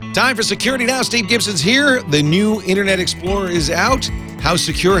Time for Security Now. Steve Gibson's here. The new Internet Explorer is out. How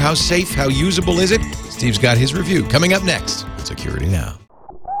secure, how safe, how usable is it? Steve's got his review coming up next on Security Now.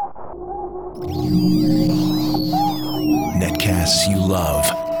 Netcasts you love.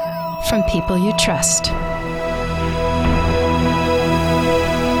 From people you trust.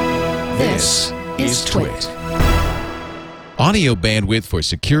 This is Twit. Audio bandwidth for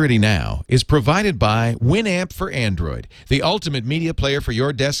Security Now is provided by Winamp for Android, the ultimate media player for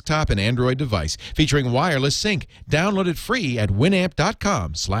your desktop and Android device, featuring wireless sync. Download it free at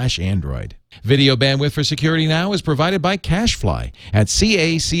winamp.com/Android. Video bandwidth for Security Now is provided by CacheFly at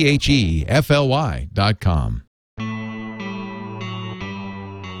CacheFly.com.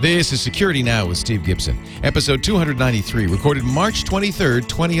 This is Security Now with Steve Gibson, episode 293, recorded March 23rd,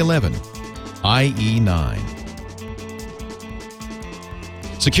 2011, IE9.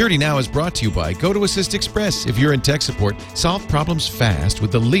 Security Now is brought to you by GoToAssist Express. If you're in tech support, solve problems fast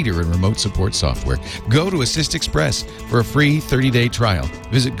with the leader in remote support software. GoToAssist Express for a free 30-day trial.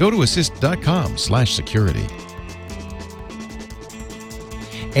 Visit gotoassist.com/security.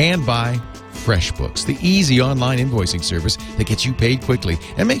 And by FreshBooks, the easy online invoicing service that gets you paid quickly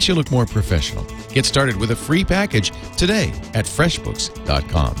and makes you look more professional. Get started with a free package today at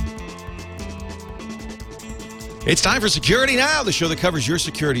freshbooks.com. It's time for Security Now, the show that covers your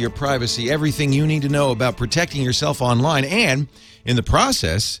security, your privacy, everything you need to know about protecting yourself online, and in the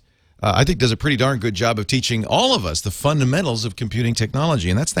process, I think does a pretty darn good job of teaching all of us the fundamentals of computing technology.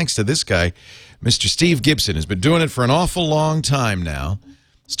 And that's thanks to this guy, Mr. Steve Gibson, who's been doing it for an awful long time now,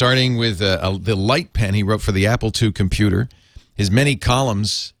 starting with the light pen he wrote for the Apple II computer. His many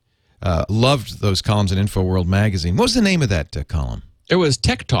columns, loved those columns in InfoWorld magazine. What was the name of that column? It was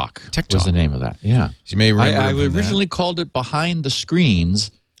Tech Talk. Tech was Talk. the name of that. Yeah, you may remember. I originally called it Behind the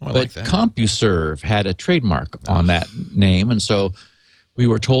Screens, but CompuServe had a trademark on that name, and so we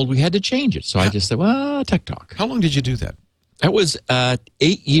were told we had to change it. So I just said, "Well, Tech Talk." How long did you do that? That was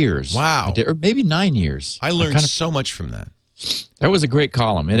 8 years. Wow, or maybe 9 years. I learned so much from that. That was a great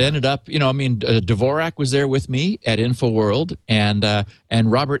column. It ended up, Dvorak was there with me at InfoWorld, and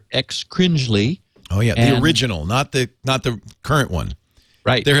Robert X. Cringely. Oh yeah, the original, not the current one.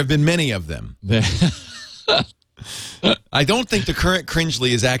 Right. There have been many of them. I don't think the current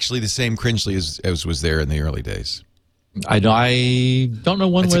Cringely is actually the same Cringely as was there in the early days. I don't know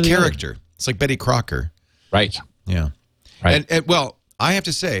one way or the other. It's a character. It's like Betty Crocker. Right. Yeah. Right. And well, I have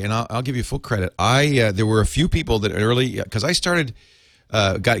to say, and I'll give you full credit, there were a few people that early, because I started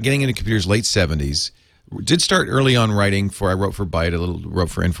getting into computers late 70s, did start early on writing I wrote for Byte,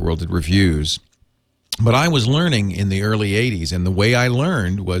 wrote for InfoWorld, did reviews. But I was learning in the early 80s, and the way I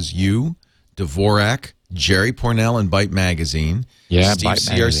learned was you, Dvorak, Jerry Pornell in Byte Magazine, Steve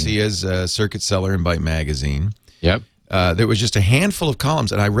Ciarcia's Circuit Seller in Byte Magazine. Yep. There was just a handful of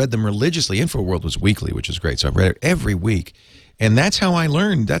columns, and I read them religiously. InfoWorld was weekly, which was great, so I read it every week. And that's how I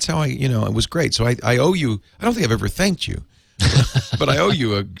learned. That's how it was great. So I owe you, I don't think I've ever thanked you, but I owe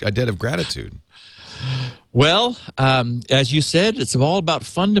you a debt of gratitude. Well, as you said, it's all about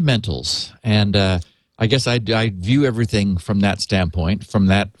fundamentals, and I guess I view everything from that standpoint, from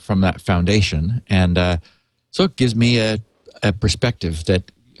that foundation, and so it gives me a perspective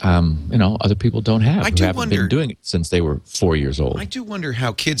that other people don't have. Who haven't been doing it since they were 4 years old. I do wonder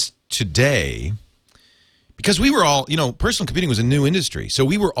how kids today, because we were all, personal computing was a new industry, so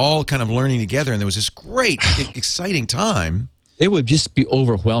we were all kind of learning together, and there was this great, exciting time. It would just be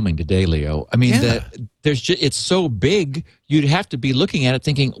overwhelming today, Leo. I mean, it's so big, you'd have to be looking at it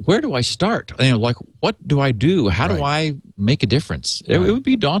thinking, where do I start? What do I do? How do I make a difference? It would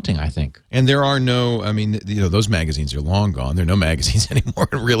be daunting, I think. And there are those magazines are long gone. There are no magazines anymore,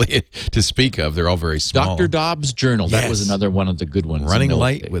 really, to speak of. They're all very small. Dr. Dobbs' Journal, that was another one of the good ones. Running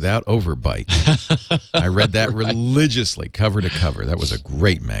Light Without Overbite. I read that religiously, cover to cover. That was a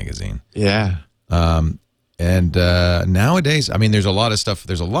great magazine. Yeah. And nowadays, there's a lot of stuff.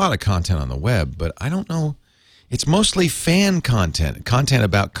 There's a lot of content on the web, but I don't know. It's mostly fan content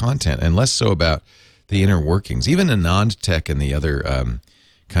about content, and less so about the inner workings. Even Anand-Tech and the other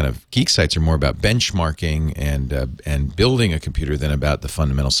kind of geek sites are more about benchmarking and building a computer than about the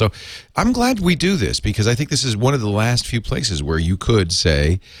fundamentals. So I'm glad we do this, because I think this is one of the last few places where you could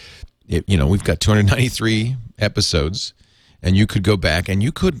say, we've got 293 episodes. And you could go back and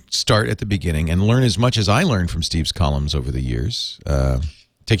you could start at the beginning and learn as much as I learned from Steve's columns over the years.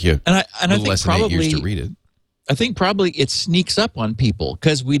 Take you a little less than 8 years to read it. I think probably it sneaks up on people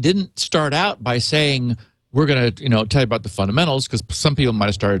because we didn't start out by saying we're going to tell you about the fundamentals, because some people might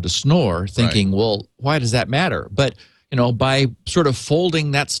have started to snore thinking, well, why does that matter? But by sort of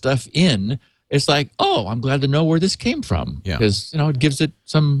folding that stuff in, it's like, oh, I'm glad to know where this came from. Yeah. Because, it gives it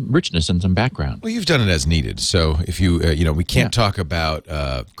some richness and some background. Well, you've done it as needed. So if you, we can't talk about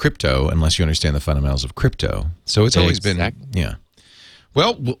crypto unless you understand the fundamentals of crypto. So it's always been, yeah.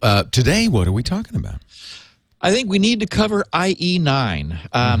 Well, today, what are we talking about? I think we need to cover IE9.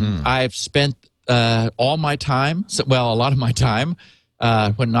 I've spent all my time, a lot of my time,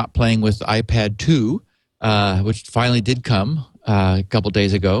 when not playing with iPad 2, which finally did come a couple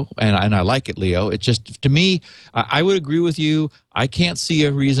days ago, and I like it, Leo. It just, to me, I would agree with you. I can't see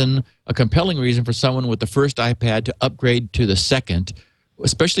a compelling reason for someone with the first iPad to upgrade to the second,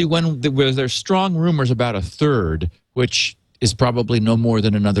 especially when there's strong rumors about a third, which is probably no more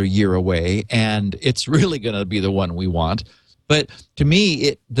than another year away, and it's really going to be the one we want. But to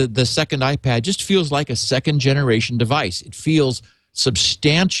me, the second iPad just feels like a second-generation device. It feels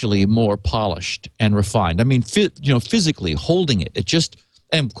substantially more polished and refined. I mean, physically holding it,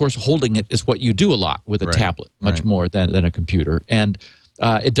 and of course, holding it is what you do a lot with a tablet, much more than a computer. And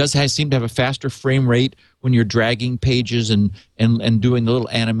it does seem to have a faster frame rate when you're dragging pages and doing the little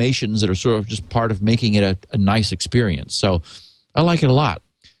animations that are sort of just part of making it a nice experience. So I like it a lot.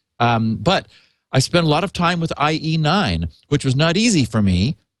 But I spent a lot of time with IE9, which was not easy for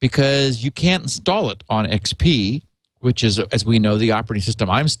me because you can't install it on XP, which is, as we know, the operating system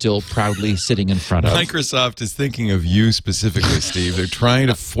I'm still proudly sitting in front of. Microsoft is thinking of you specifically, Steve. They're trying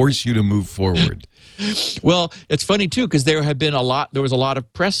to force you to move forward. Well, it's funny, too, because there was a lot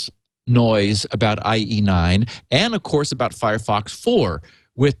of press noise about IE9 and, of course, about Firefox 4,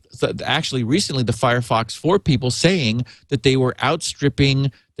 with actually recently the Firefox 4 people saying that they were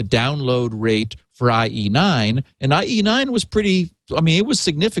outstripping the download rate for IE9, and IE9 was it was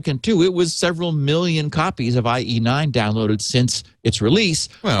significant too. It was several million copies of IE9 downloaded since its release.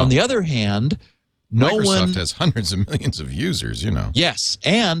 Well, on the other hand, Microsoft has hundreds of millions of users, Yes,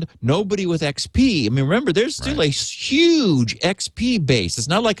 and nobody with XP. I mean, remember, there's still a huge XP base. It's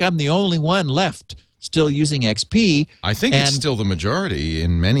not like I'm the only one left still using XP. I think it's still the majority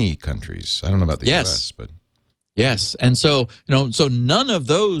in many countries. I don't know about the US, but... Yes, and so so none of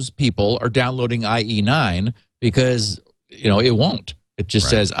those people are downloading IE9 because it won't. It just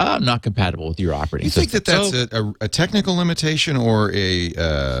says I'm not compatible with your operating system. You think that's a technical limitation or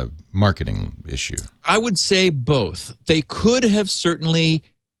a marketing issue? I would say both. They could have certainly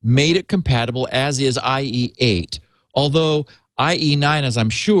made it compatible, as is IE8. Although IE9, as I'm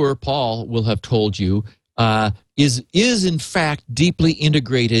sure Paul will have told you, is in fact deeply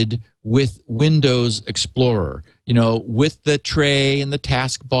integrated with Windows Explorer, with the tray and the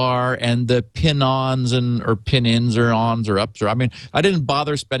taskbar and the pin-ons or pin-ins or ons or ups. I didn't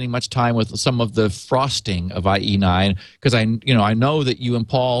bother spending much time with some of the frosting of IE9 because I know that you and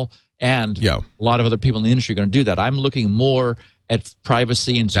Paul and a lot of other people in the industry are going to do that. I'm looking more at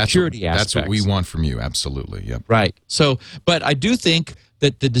privacy and security aspects. That's what we want from you, absolutely. Yep. Right. So, but I do think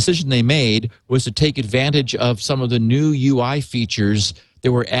that the decision they made was to take advantage of some of the new UI features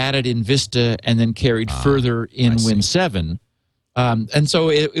that were added in Vista and then carried further in Win 7. And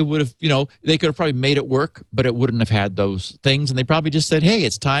so it would have, they could have probably made it work, but it wouldn't have had those things. And they probably just said, hey,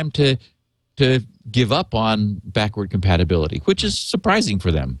 it's time to give up on backward compatibility, which is surprising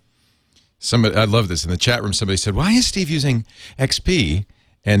for them. I love this. In the chat room, somebody said, why is Steve using XP?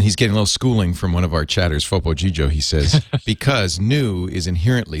 And he's getting a little schooling from one of our chatters, Fopo Gijo. He says, because new is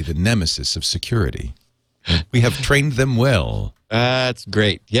inherently the nemesis of security. We have trained them well. That's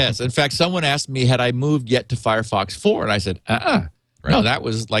great. Yes. In fact, someone asked me, had I moved yet to Firefox 4? And I said, no, that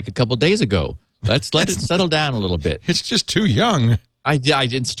was like a couple days ago. Let's let it settle down a little bit. It's just too young. I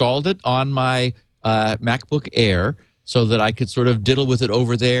installed it on my MacBook Air so that I could sort of diddle with it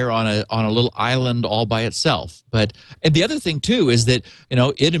over there on a little island all by itself. And the other thing, too, is that,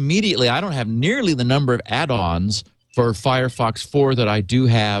 it immediately, I don't have nearly the number of add-ons for Firefox 4 that I do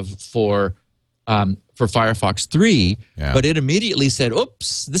have for Firefox 3, but it immediately said,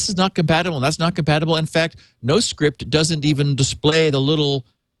 oops, this is not compatible, and that's not compatible. In fact, NoScript doesn't even display the little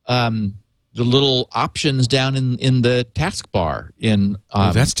options down in the taskbar.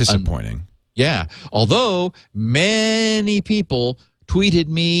 That's disappointing. Although many people tweeted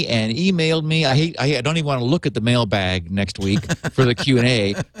me and emailed me. I don't even want to look at the mailbag next week for the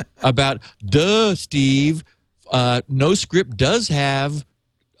Q&A about, Steve, NoScript does have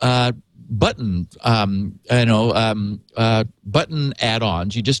button button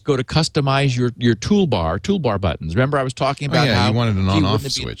add-ons. You just go to customize your toolbar buttons. Remember I was talking about how you wanted an on-off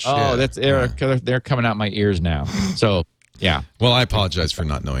switch. They're coming out my ears now. So well, I apologize for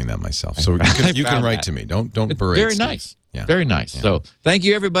not knowing that myself. So you can write to me. Don't berate. Very Steve. nice. Very nice. So thank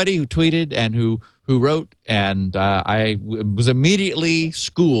you everybody who tweeted and who wrote, and I was immediately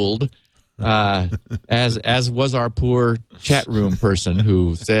schooled as was our poor chat room person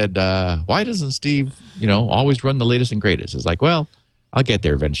who said, "Why doesn't Steve, always run the latest and greatest?" It's like, well, I'll get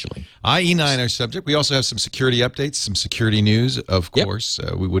there eventually. IE9 our subject. We also have some security updates, some security news, of course.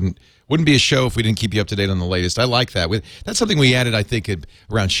 We wouldn't be a show if we didn't keep you up to date on the latest. I like that. That's something we added, I think,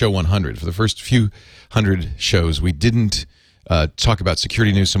 around show 100. For the first few hundred shows, we didn't talk about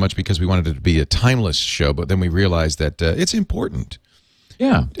security news so much because we wanted it to be a timeless show, but then we realized that it's important.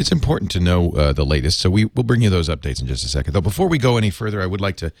 Yeah. It's important to know the latest, so we'll bring you those updates in just a second. Though before we go any further, I would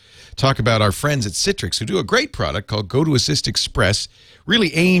like to talk about our friends at Citrix, who do a great product called Go to Assist Express,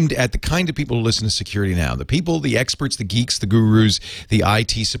 really aimed at the kind of people who listen to Security Now, the people, the experts, the geeks, the gurus, the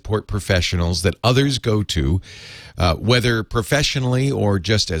IT support professionals that others go to, whether professionally or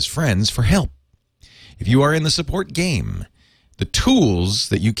just as friends, for help. If you are in the support game, the tools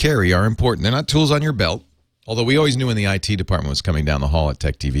that you carry are important. They're not tools on your belt. Although we always knew when the IT department was coming down the hall at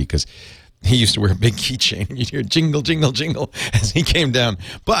Tech TV, because he used to wear a big keychain and you'd hear jingle, jingle, jingle as he came down.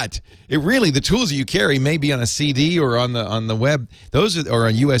 But the tools that you carry may be on a CD or on the web, or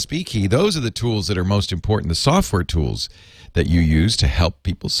a USB key. Those are the tools that are most important, the software tools that you use to help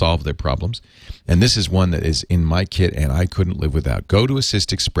people solve their problems. And this is one that is in my kit and I couldn't live without. Go to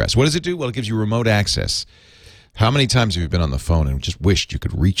Assist Express. What does it do? Well, it gives you remote access. How many times have you been on the phone and just wished you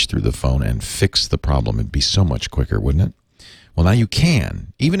could reach through the phone and fix the problem? It'd be so much quicker, wouldn't it? Well, now you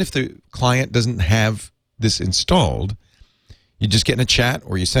can. Even if the client doesn't have this installed, you just get in a chat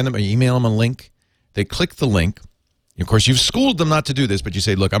or you send them, or you email them a link. They click the link. Of course, you've schooled them not to do this, but you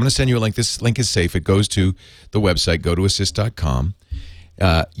say, look, I'm going to send you a link. This link is safe. It goes to the website, gotoassist.com.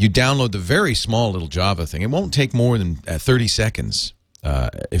 You download the very small little Java thing. It won't take more than 30 seconds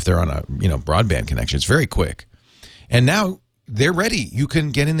if they're on a broadband connection. It's very quick. And now they're ready. You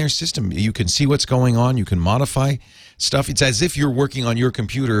can get in their system. You can see what's going on. You can modify stuff. It's as if you're working on your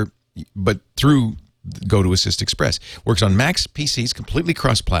computer, but through Go to Assist Express. Works on Macs, PCs, completely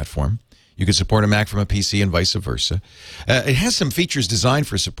cross-platform. You can support a Mac from a PC and vice versa. It has some features designed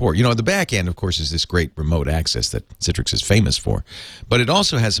for support. The back end, of course, is this great remote access that Citrix is famous for. But it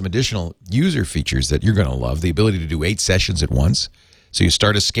also has some additional user features that you're going to love. The ability to do 8 sessions at once. So you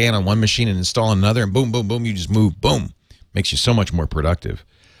start a scan on one machine and install on another, and boom, boom, boom, you just move, boom. Makes you so much more productive.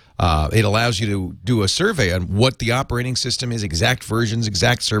 It allows you to do a survey on what the operating system is, exact versions,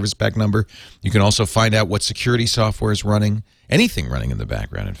 exact service pack number. You can also find out what security software is running, anything running in the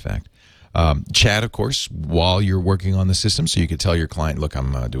background, in fact. Chat, of course, while you're working on the system, so you can tell your client, look,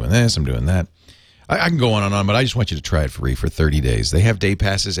 I'm doing this, I'm doing that. I can go on and on, but I just want you to try it free for 30 days. They have day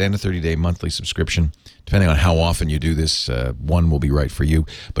passes and a 30-day monthly subscription. Depending on how often you do this, one will be right for you.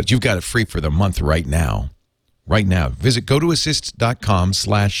 But you've got it free for the month right now. Right now. Visit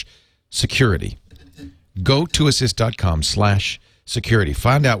gotoassist.com/security. Gotoassist.com/security.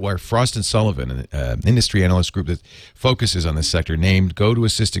 Find out where Frost & Sullivan, an industry analyst group that focuses on this sector, named Go to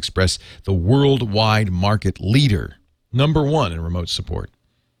Assist Express the worldwide market leader, #1 in remote support.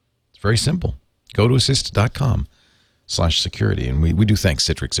 It's very simple. gotoassist.com/security. And we do thank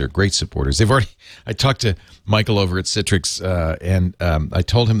Citrix. They're great supporters. I talked to Michael over at Citrix, and I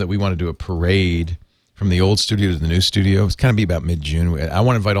told him that we want to do a parade from the old studio to the new studio. It's kind of be about mid-June. I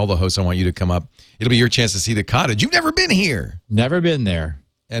want to invite all the hosts. I want you to come up. It'll be your chance to see the cottage. You've never been here. Never been there.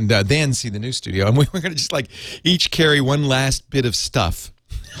 And then see the new studio. And we're going to just each carry one last bit of stuff.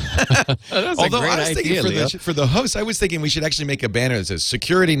 That's Although a great I was idea, thinking for the host, I was thinking we should actually make a banner that says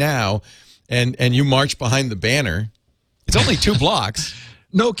 "Security Now," and you march behind the banner. It's only 2 blocks.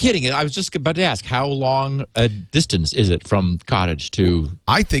 No kidding. I was just about to ask, how long a distance is it from cottage to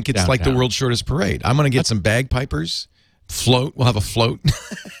I think it's downtown? like the world's shortest parade. I'm going to get some bagpipers, float. We'll have a float.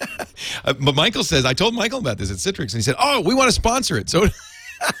 But Michael says, I told Michael about this at Citrix, and he said, oh, we want to sponsor it. So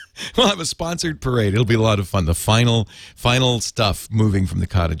we'll have a sponsored parade. It'll be a lot of fun. The final stuff moving from the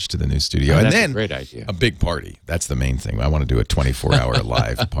cottage to the new studio. And that's then a great idea. A big party. That's the main thing. I want to do a 24-hour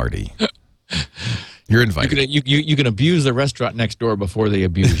live party. You're invited. You can abuse the restaurant next door before they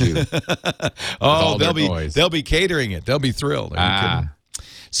abuse you. Oh, they'll be catering it. They'll be thrilled.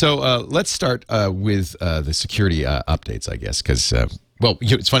 So let's start with the security updates, I guess, because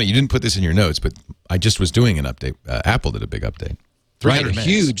it's funny you didn't put this in your notes, but I just was doing an update. Apple did a big update. Right, a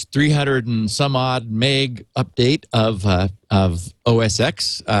huge 300 and some odd meg update of OS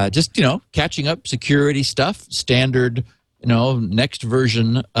X. Just catching up security stuff, standard next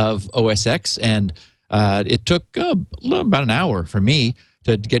version of OS X, and it took about an hour for me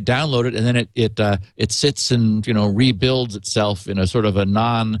to get downloaded, and then it sits and rebuilds itself in a sort of a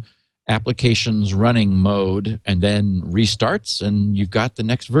non-applications running mode, and then restarts, and you've got the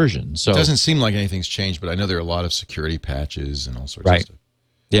next version. So it doesn't seem like anything's changed, but I know there are a lot of security patches and all sorts of stuff.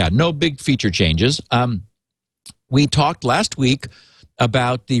 Yeah, no big feature changes. We talked last week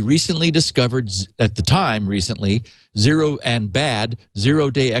about the recently discovered, at the time recently,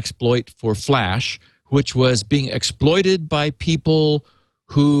 zero-day exploit for Flash, which was being exploited by people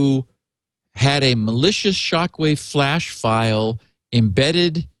who had a malicious Shockwave Flash file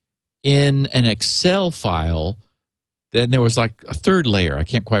embedded in an Excel file. Then there was like a third layer. I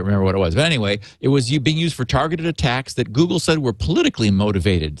can't quite remember what it was. But anyway, it was being used for targeted attacks that Google said were politically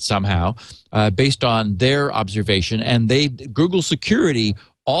motivated somehow based on their observation. And Google Security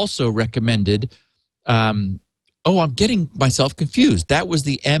also recommended, I'm getting myself confused. That was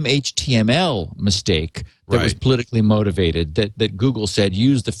the MHTML mistake that was politically motivated that Google said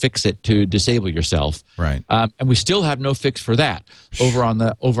use the fix-it to disable yourself. Right. And we still have no fix for that over on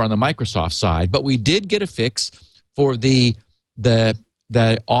the Microsoft side. But we did get a fix for the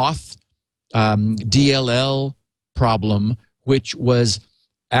auth DLL problem, which was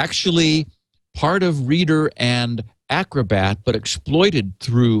actually part of Reader and Acrobat, but exploited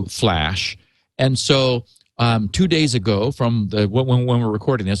through Flash. And so 2 days ago, when we're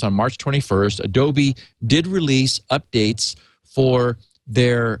recording this on March 21st, Adobe did release updates for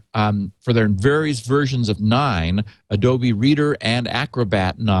their various versions of 9, Adobe Reader and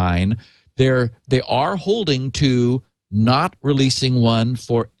Acrobat 9. They are holding to not releasing one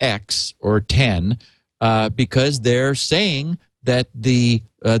for X or 10 because they're saying that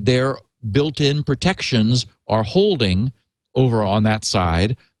their built-in protections are holding over on that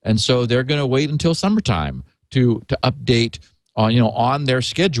side, and so they're going to wait until summertime to update on their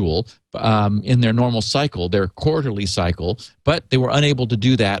schedule in their normal cycle, their quarterly cycle. But they were unable to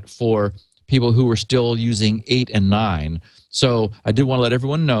do that for people who were still using 8 and 9. So I did want to let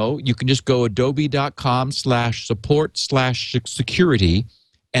everyone know, you can just go adobe.com/support/security,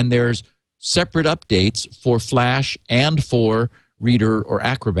 and there's separate updates for Flash and for Reader or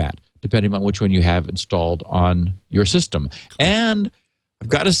Acrobat, depending on which one you have installed on your system. And I've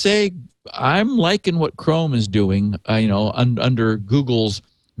got to say, I'm liking what Chrome is doing, under Google's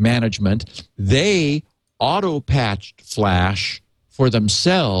management. They auto-patched Flash for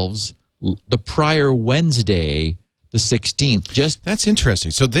themselves the prior Wednesday, the 16th. That's interesting.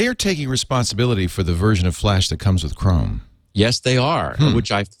 So they are taking responsibility for the version of Flash that comes with Chrome. Yes, they are,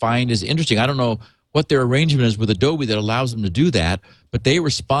 which I find is interesting. I don't know what their arrangement is with Adobe that allows them to do that, but they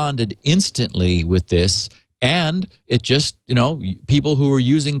responded instantly with this, and it just, people who were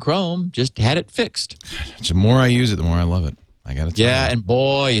using Chrome just had it fixed. The more I use it, the more I love it. I got to tell you. Yeah, and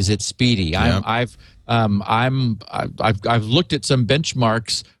boy, is it speedy. Yep. I've looked at some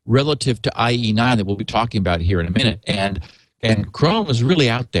benchmarks relative to IE9 that we'll be talking about here in a minute, and Chrome is really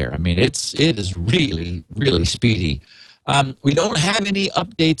out there. I mean, it is really, really speedy. We don't have any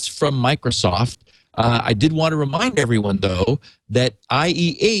updates from Microsoft. I did want to remind everyone, though, that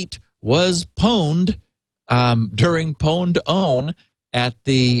IE8 was pwned during Pwned Own at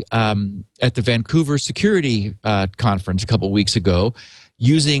the Vancouver Security Conference a couple weeks ago,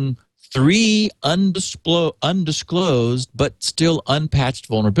 using 3 undisclosed but still unpatched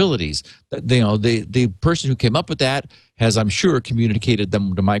vulnerabilities. The person who came up with that has, I'm sure, communicated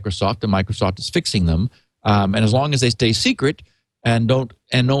them to Microsoft, and Microsoft is fixing them. And as long as they stay secret and no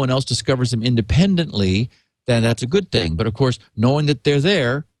one else discovers them independently, then that's a good thing. But of course, knowing that they're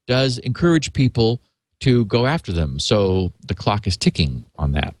there does encourage people to go after them. So the clock is ticking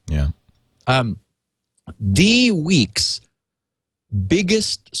on that. Yeah. The week's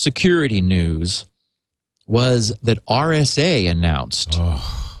biggest security news was that RSA announced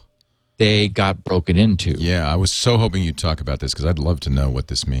they got broken into. Yeah, I was so hoping you'd talk about this because I'd love to know what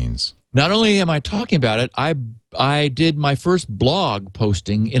this means. Not only am I talking about it, I did my first blog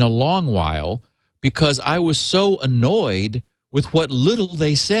posting in a long while because I was so annoyed with what little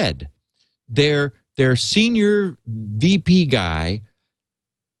they said. Their senior VP guy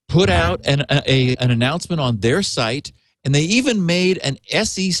put out an announcement on their site, and they even made an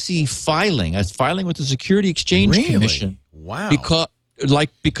SEC filing, a filing with the Security Exchange Commission. Wow.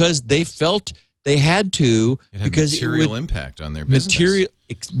 Because they felt they had to, because material it would impact on their business.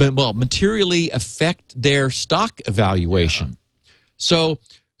 Materially affect their stock evaluation. Yeah.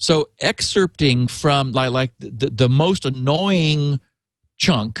 So excerpting from like the most annoying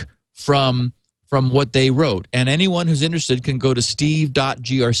chunk from what they wrote. And anyone who's interested can go to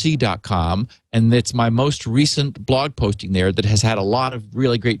steve.grc.com, and it's my most recent blog posting there that has had a lot of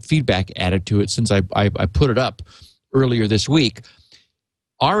really great feedback added to it since I put it up earlier this week.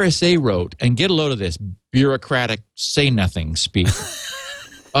 RSA wrote, and get a load of this bureaucratic say-nothing speak.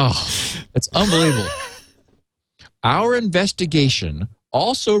 It's unbelievable. Our investigation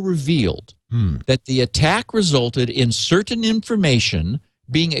also revealed that the attack resulted in certain information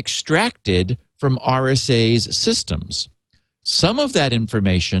being extracted from RSA's systems. Some of that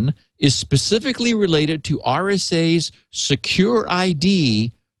information is specifically related to RSA's Secure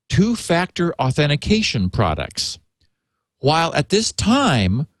ID two-factor authentication products. While at this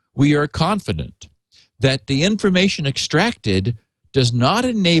time we are confident that the information extracted does not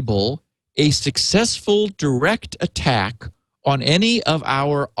enable a successful direct attack on any of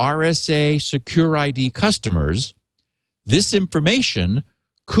our RSA Secure ID customers, this information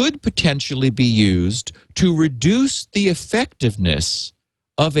could potentially be used to reduce the effectiveness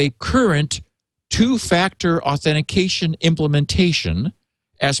of a current two-factor authentication implementation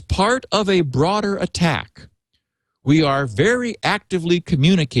as part of a broader attack. We are very actively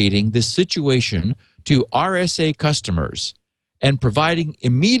communicating this situation to RSA customers and providing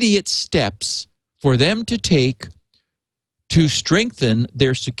immediate steps for them to take to strengthen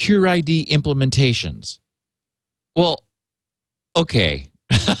their Secure ID implementations. Well, okay.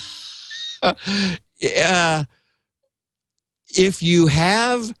 If you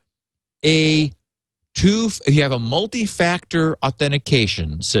have a multi-factor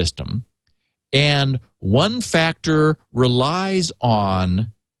authentication system and one factor relies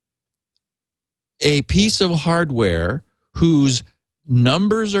on a piece of hardware whose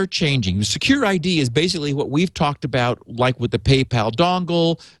numbers are changing. Secure ID is basically what we've talked about, like with the PayPal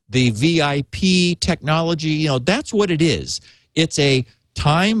dongle, the VIP technology. That's what it is. It's a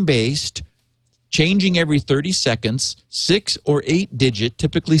time-based, changing every 30 seconds, 6 or 8 digit,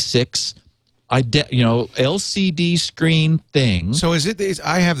 typically 6, LCD screen thing. So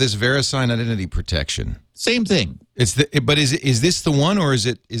I have this VeriSign identity protection. Same thing. But is this the one, or is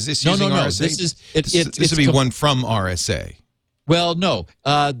this using no. RSA? This would be one from RSA. Well, no.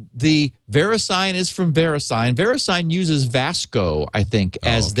 The VeriSign is from VeriSign. VeriSign uses Vasco, I think,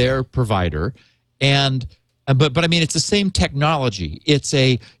 as their provider, but I mean, it's the same technology. It's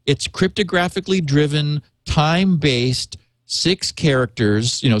cryptographically driven, time-based, 6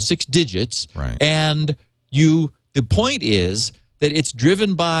 characters, 6 digits, right? And the point is that it's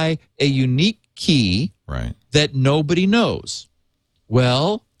driven by a unique key, right, that nobody knows.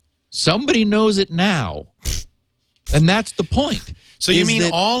 Well, somebody knows it now. And that's the point. So you mean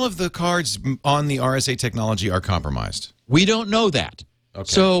all of the cards on the RSA technology are compromised? We don't know that. Okay.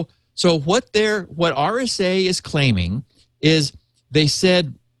 So what RSA is claiming is, they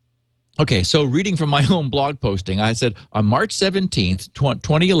said, okay, so reading from my own blog posting, I said on March 17th,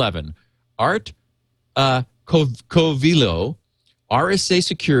 2011, Art Covillo, RSA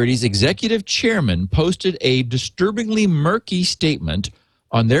Security's executive chairman, posted a disturbingly murky statement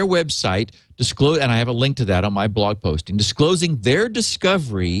on their website, and I have a link to that on my blog posting, disclosing their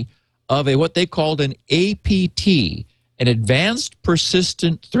discovery of what they called an APT, an advanced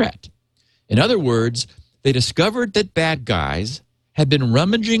persistent threat. In other words, they discovered that bad guys had been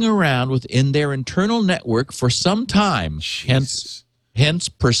rummaging around within their internal network for some time, hence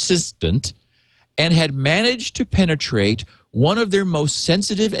persistent, and had managed to penetrate one of their most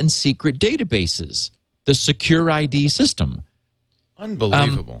sensitive and secret databases, the Secure ID system.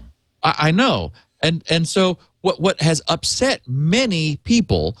 Unbelievable. I know. And so what has upset many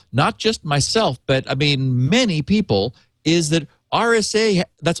people, not just myself, but I mean many people, is that RSA,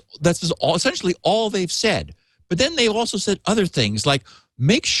 that's essentially all they've said. But then they also said other things like,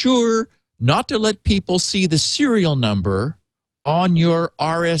 make sure not to let people see the serial number on your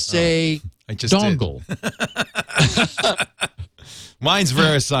RSA dongle. Mine's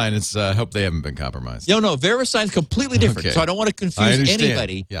VeriSign. It's hope they haven't been compromised. No, VeriSign is completely different. Okay. So I don't want to confuse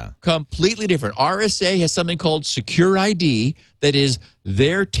anybody. Yeah. Completely different. RSA has something called Secure ID that is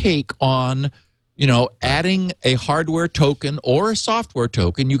their take on, adding a hardware token or a software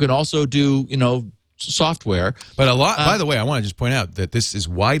token. You can also do, software. But a lot, by the way, I want to just point out that this is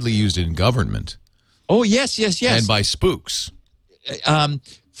widely used in government. Oh, yes. And by spooks.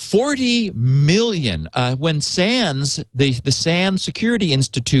 40 million. When SANS, the SANS Security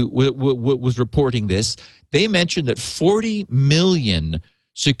Institute was reporting this, they mentioned that 40 million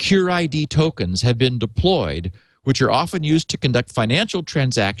Secure ID tokens have been deployed, which are often used to conduct financial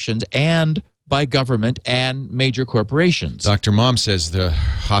transactions and by government and major corporations. Dr. Mom says the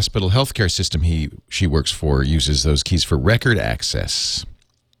hospital healthcare system she works for uses those keys for record access.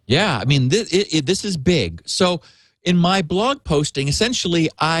 Yeah, I mean, this is big. So in my blog posting, essentially,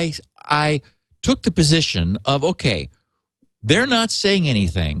 I took the position of, okay, they're not saying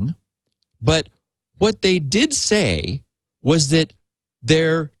anything, but what they did say was that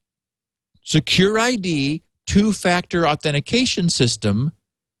their Secure ID two-factor authentication system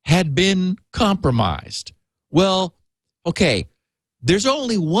had been compromised. Well, okay, there's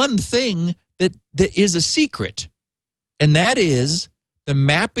only one thing that is a secret, and that is the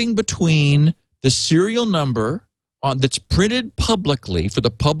mapping between the serial number that's printed publicly for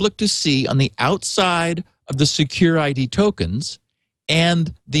the public to see on the outside of the secure ID tokens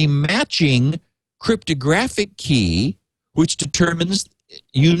and the matching cryptographic key, which determines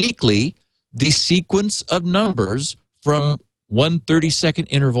uniquely the sequence of numbers from one 30-second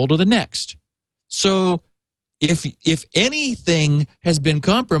interval to the next. So if anything has been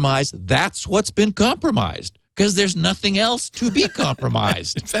compromised, that's what's been compromised, because there's nothing else to be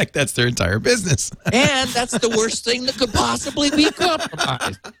compromised. In fact, that's their entire business. And that's the worst thing that could possibly be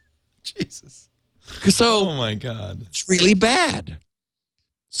compromised. Jesus. So, oh my God, it's really bad.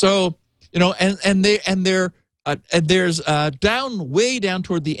 So, and there's way down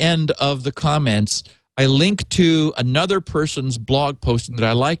toward the end of the comments, I link to another person's blog posting that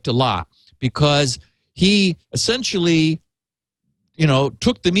I liked a lot, because he essentially,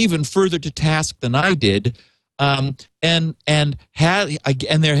 took them even further to task than I did. And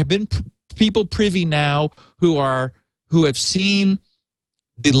there have been people privy now who have seen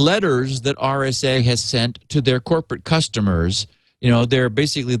the letters that RSA has sent to their corporate customers. They're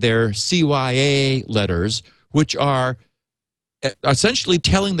basically their CYA letters, which are essentially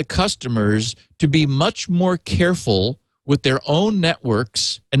telling the customers to be much more careful with their own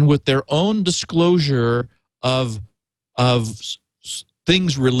networks and with their own disclosure of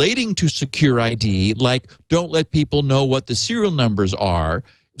things relating to secure ID, like don't let people know what the serial numbers are.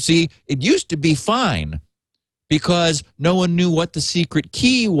 See, it used to be fine because no one knew what the secret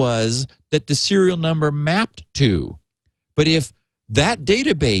key was that the serial number mapped to. But if that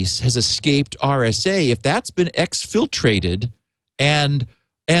database has escaped RSA, if that's been exfiltrated, and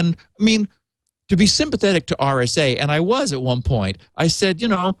I mean, to be sympathetic to RSA, and I was at one point, I said,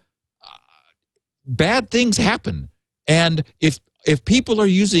 bad things happen. And if people are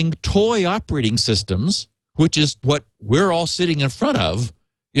using toy operating systems, which is what we're all sitting in front of,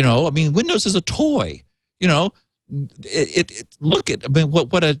 Windows is a toy. Look at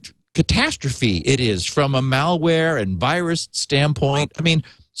what a catastrophe it is from a malware and virus standpoint.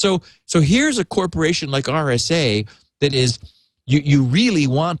 So here's a corporation like RSA that is, you really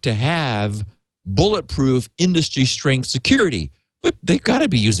want to have bulletproof industry strength security, but they've got to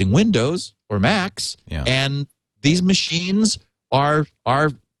be using Windows or Macs, and these machines are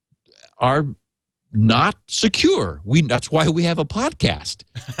not secure. That's why we have a podcast,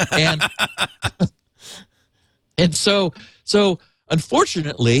 and so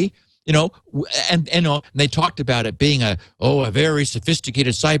unfortunately, and they talked about it being a very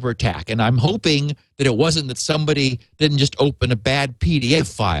sophisticated cyber attack, and I'm hoping that it wasn't that somebody didn't just open a bad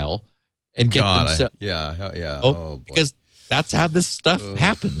PDF file and get themselves. Because that's how this stuff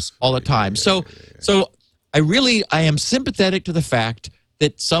happens all the time. So I am sympathetic to the fact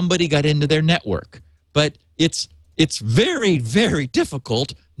that somebody got into their network, but it's very, very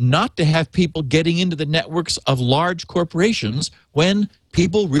difficult not to have people getting into the networks of large corporations when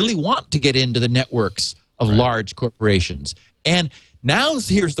people really want to get into the networks of large corporations. And now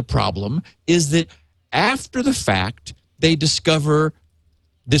here's the problem, is that after the fact, they discover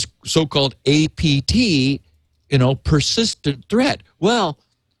this so-called APT, persistent threat. Well,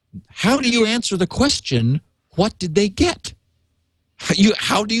 how do you answer the question, what did they get?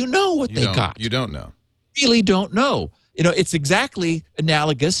 How do you know what they got? You don't know. Really don't know. It's exactly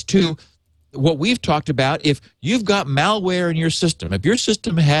analogous to what we've talked about. If you've got malware in your system, if your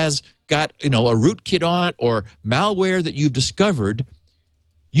system has got, a rootkit on it or malware that you've discovered,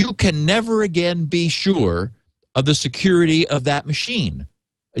 you can never again be sure of the security of that machine.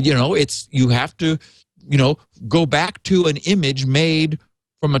 You have to, go back to an image made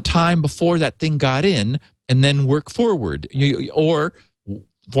from a time before that thing got in and then work forward, or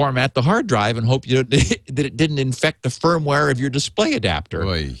format the hard drive and hope that it didn't infect the firmware of your display adapter.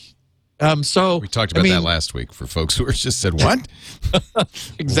 Boy. So we talked about that last week for folks who just said, what?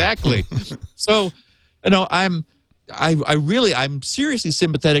 Exactly. So, I'm seriously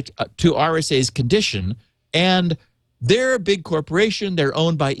sympathetic to RSA's condition, and they're a big corporation. They're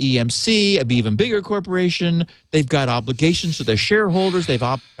owned by EMC, an even bigger corporation. They've got obligations to their shareholders. They've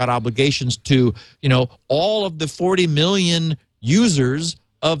got obligations to, all of the 40 million users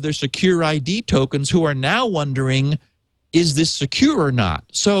of their secure ID tokens who are now wondering, is this secure or not?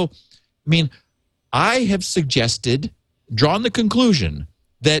 So, I have suggested, drawn the conclusion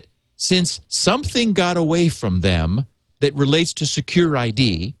that since something got away from them that relates to secure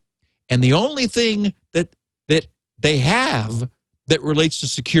ID, and the only thing that they have that relates to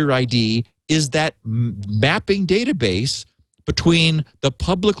secure ID is that mapping database between the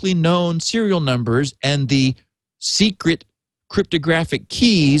publicly known serial numbers and the secret cryptographic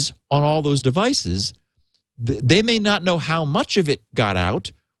keys on all those devices, they may not know how much of it got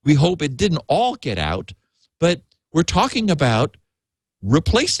out. We hope it didn't all get out, but we're talking about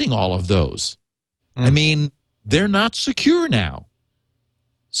replacing all of those. I mean, they're not secure now.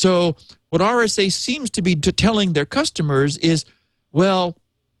 So what RSA seems to be telling their customers is, well,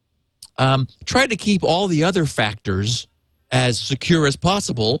 try to keep all the other factors as secure as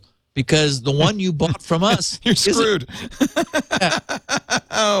possible, because the one you bought from us You're screwed.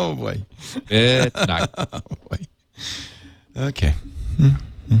 Oh, boy. It's not. Oh, boy. Okay.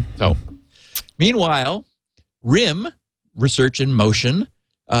 So, meanwhile, RIM, Research in Motion,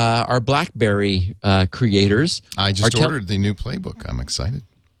 our BlackBerry creators. I just ordered the new playbook. I'm excited.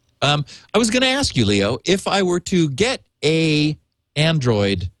 I was going to ask you, Leo, if I were to get a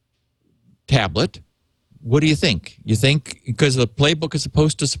Android tablet, what do you think? You think, because the playbook is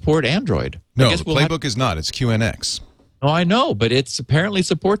supposed to support Android? No, the playbook is not. It's QNX. Oh, I know, but it apparently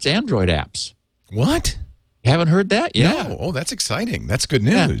supports Android apps. What? You haven't heard that? Yeah. No. Oh, that's exciting. That's good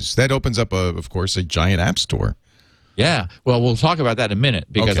news. That opens up, of course, a giant app store. Yeah. Well, we'll talk about that in a minute,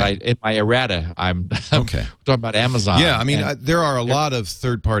 because Okay. in my errata, I'm Okay. talking about Amazon. Yeah, I mean, there are a lot of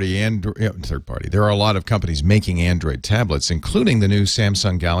third-party. There are a lot of companies making Android tablets, including the new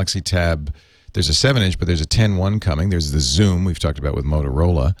Samsung Galaxy Tab. There's a 7-inch, but there's a 10-1 coming. There's the Zoom we've talked about with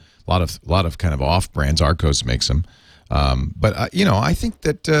Motorola. A lot of kind of off brands. Arcos makes them. But I think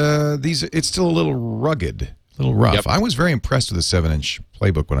that it's still a little rugged, a little rough. Yep. I was very impressed with the 7-inch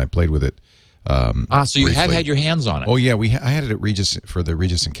playbook when I played with it. So you have briefly. had your hands on it. Oh yeah, I had it at Regis for the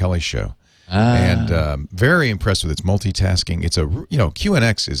Regis and Kelly show, Ah. and very impressed with its multitasking. It's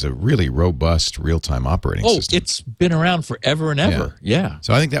QNX is a really robust real-time operating system. It's been around forever and ever. Yeah.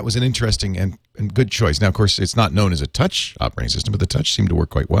 So I think that was an interesting and good choice. Now, of course, it's not known as a touch operating system, but the touch seemed to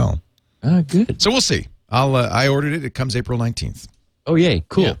work quite well. Good. So we'll see. I ordered it. It comes April 19th. Oh, yay.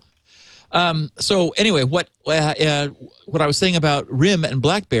 Cool. Yeah. So anyway, what I was saying about RIM and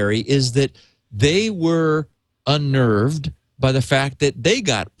BlackBerry is that they were unnerved by the fact that they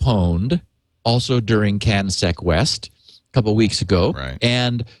got pwned also during CanSec West a couple of weeks ago. Right.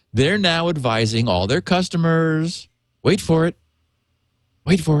 And they're now advising all their customers, wait for it,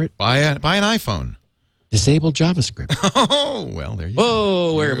 buy an iPhone. disable JavaScript. Oh, well, there you go.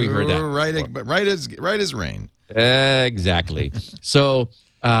 Oh, where have we heard that? Right as rain. Exactly. So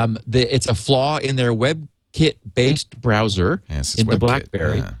it's a flaw in their WebKit-based browser Yes, it's in the WebKit.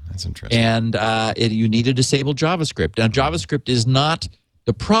 BlackBerry. Yeah, that's interesting. And you need to disable JavaScript. Now, JavaScript is not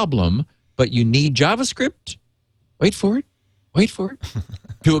the problem, but you need JavaScript, wait for it,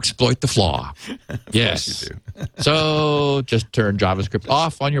 to exploit the flaw. Yes. You do. So just turn JavaScript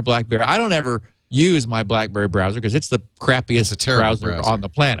off on your BlackBerry. I don't ever use my BlackBerry browser because it's the crappiest terrible browser on the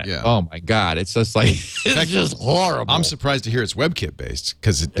planet. Yeah. Oh, my God. It's just like, it's just horrible. I'm surprised to hear it's WebKit based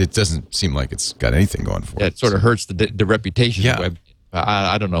because it doesn't seem like it's got anything going for it. It sort of hurts the reputation Yeah. of WebKit.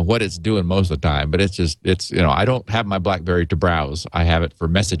 I don't know what it's doing most of the time, but I don't have my BlackBerry to browse. I have it for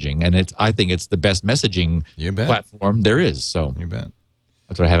messaging, and I think it's the best messaging You bet. platform there is. So You bet.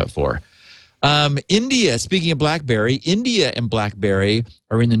 that's what I have it for. India, speaking of BlackBerry, India and BlackBerry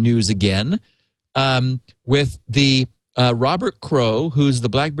are in the news again with the Robert Crow, who's the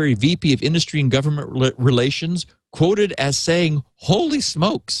BlackBerry VP of Industry and Government Relations, quoted as saying, "Holy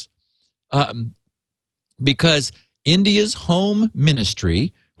smokes," because India's Home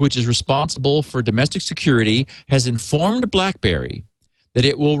Ministry, which is responsible for domestic security, has informed BlackBerry that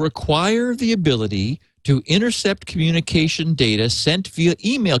it will require the ability to intercept communication data sent via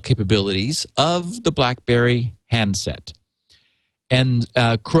email capabilities of the BlackBerry handset. And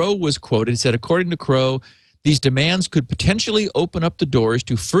Crow was quoted, said, according to Crow, these demands could potentially open up the doors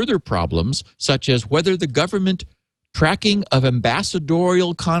to further problems, such as whether the government tracking of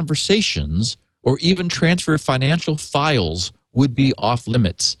ambassadorial conversations or even transfer financial files would be off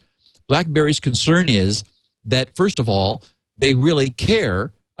limits. BlackBerry's concern is that, first of all, they really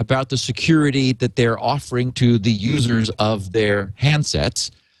care about the security that they're offering to the users of their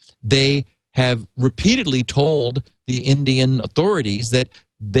handsets. They have repeatedly told the Indian authorities that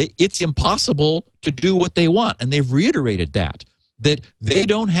it's impossible to do what they want, and they've reiterated that they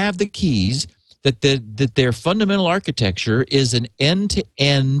don't have the keys, that their fundamental architecture is an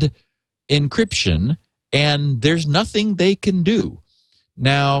end-to-end encryption, and there's nothing they can do.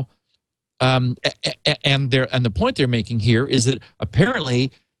 Now, and the point they're making here is that apparently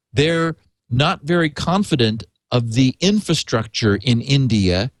they're not very confident of the infrastructure in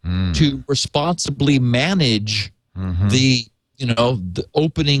India to responsibly manage the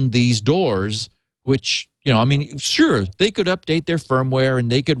opening these doors, which, sure, they could update their firmware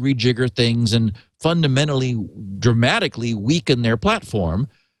and they could rejigger things and fundamentally, dramatically weaken their platform.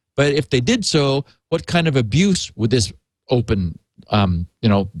 But if they did so, what kind of abuse would this open,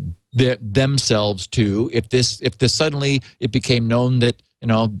 themselves to if this suddenly it became known that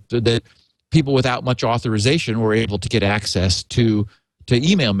that people without much authorization were able to get access to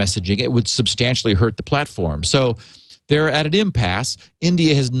email messaging? It would substantially hurt the platform. So they're at an impasse.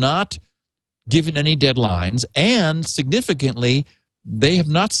 India has not given any deadlines, and significantly, they have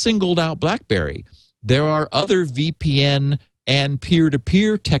not singled out BlackBerry. There are other VPN and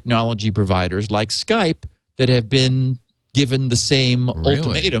peer-to-peer technology providers like Skype that have been given the same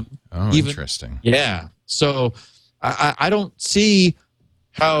ultimatum. Oh, interesting. Yeah. So I don't see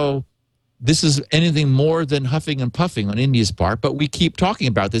how this is anything more than huffing and puffing on India's part, but we keep talking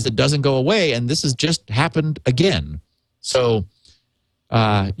about this. It doesn't go away, and this has just happened again. So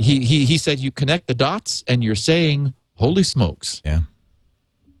he said you connect the dots, and you're saying, holy smokes. Yeah.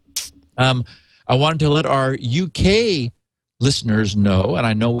 I wanted to let our UK listeners know, and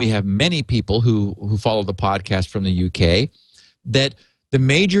I know we have many people who follow the podcast from the UK, that the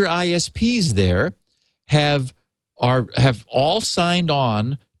major ISPs there have all signed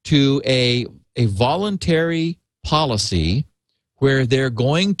on to a voluntary policy where they're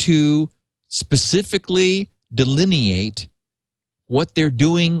going to specifically delineate what they're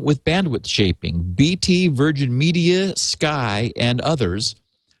doing with bandwidth shaping. BT, Virgin Media, Sky, and others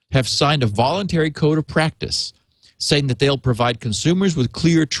have signed a voluntary code of practice saying that they'll provide consumers with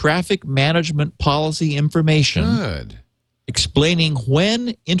clear traffic management policy information. Good. Explaining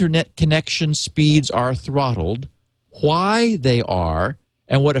when internet connection speeds are throttled, why they are,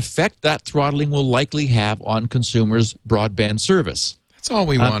 and what effect that throttling will likely have on consumers' broadband service. That's all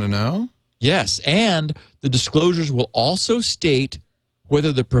we want to know. Yes, and the disclosures will also state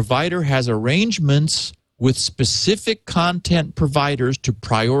whether the provider has arrangements with specific content providers to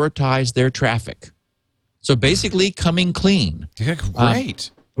prioritize their traffic. So basically coming clean. Yeah,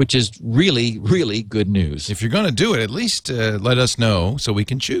 great. Which is really, really good news. If you're going to do it, at least let us know so we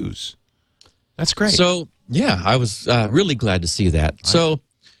can choose. That's great. So, yeah, I was really glad to see that. So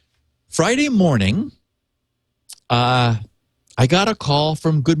Friday morning, I got a call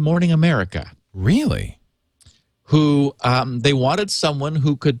from Good Morning America. Really? Who they wanted someone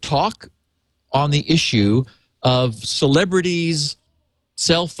who could talk on the issue of celebrities,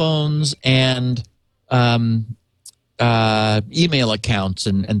 cell phones, and email accounts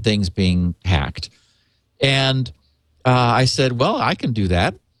and things being hacked. And I said, well, I can do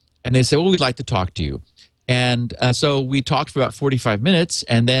that. And they said, well, we'd like to talk to you. And so we talked for about 45 minutes,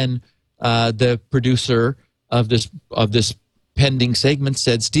 and then the producer of this pending segment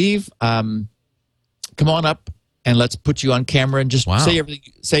said, Steve, come on up and let's put you on camera and just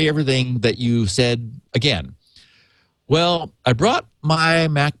say everything that you said again. Well, I brought my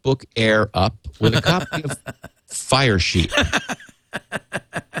MacBook Air up with a copy of Fire Sheet.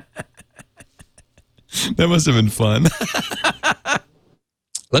 That must have been fun.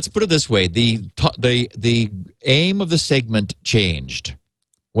 Let's put it this way: the aim of the segment changed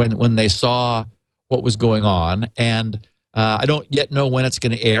when they saw what was going on, and I don't yet know when it's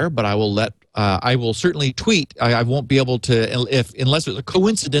going to air, but I will certainly tweet. I won't be able to unless it's a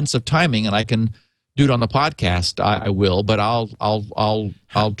coincidence of timing, and I can do it on the podcast. I will, but I'll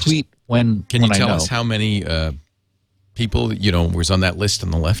tweet when. Can you when tell I know. us how many people was on that list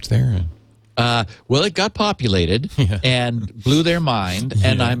on the left there? Well, it got populated and blew their mind,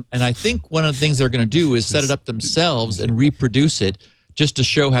 and I think one of the things they're going to do is set it up themselves and reproduce it just to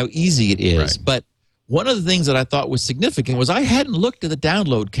show how easy it is. Right. But one of the things that I thought was significant was I hadn't looked at the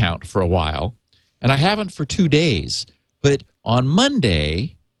download count for a while, and I haven't for 2 days. But on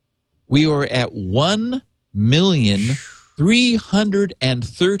Monday, we were at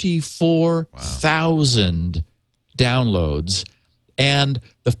 1,334,000 downloads. And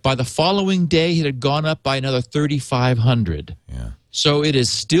by the following day, it had gone up by another 3,500. Yeah. So it is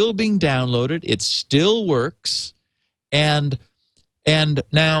still being downloaded. It still works. And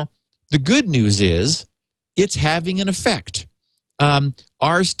now the good news is it's having an effect.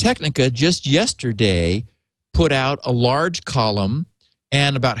 Ars Technica just yesterday put out a large column,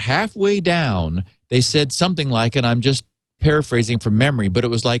 and about halfway down, they said something like, and I'm just paraphrasing from memory, but it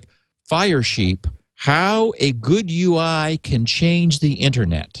was like, Fire Sheep, how a good UI can change the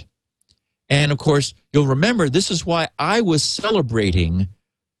internet. And of course, you'll remember this is why I was celebrating,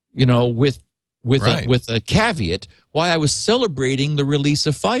 with a caveat, why I was celebrating the release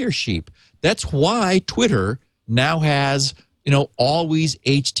of Fire Sheep. That's why Twitter now has, always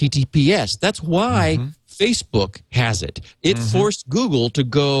HTTPS. That's why Facebook has it. It forced Google to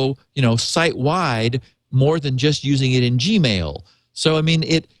go, site-wide more than just using it in Gmail. So, I mean,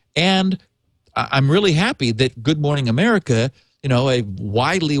 and I'm really happy that Good Morning America, a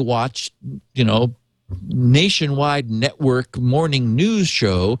widely watched, nationwide network morning news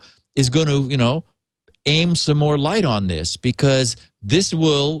show is going to, aim some more light on this, because this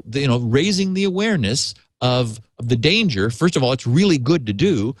will, raising the awareness of the danger. First of all, it's really good to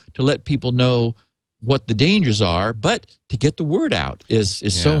do, to let people know what the dangers are, but to get the word out is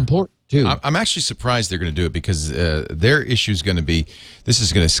so important too. I'm actually surprised they're going to do it, because their issue is going to be, this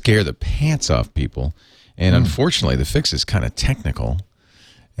is going to scare the pants off people, and unfortunately the fix is kind of technical,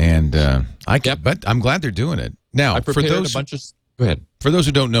 and but I'm glad they're doing it. Now, for those go ahead. For those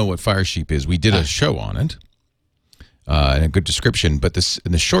who don't know what FireSheep is, we did a show on it, and a good description. But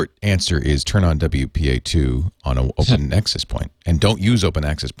the short answer is turn on WPA2 on an open access point, and don't use open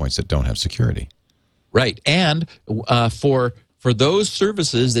access points that don't have security. Right, and for those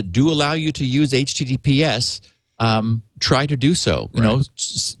services that do allow you to use HTTPS, try to do so.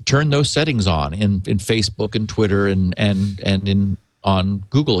 Turn those settings on in Facebook and Twitter and on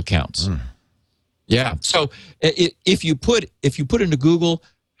Google accounts. Yeah. So if you put into Google,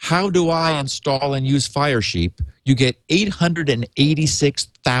 how do I install and use FireSheep, you get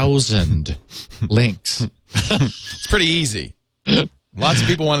 886,000 links. It's pretty easy. Lots of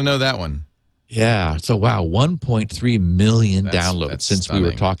people want to know that one. Yeah. So wow, 1.3 million downloads that's since stunning. we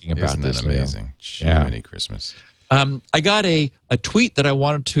were talking about Isn't this. That amazing. Yeah. Jiminy Christmas. I got a tweet that I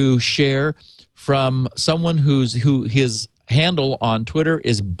wanted to share from someone who his handle on Twitter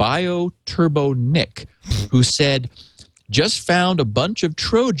is BioTurboNick, who said, just found a bunch of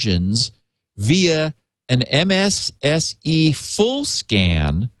Trojans via an MSSE full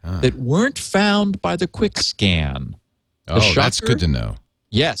scan that weren't found by the quick scan. That's good to know.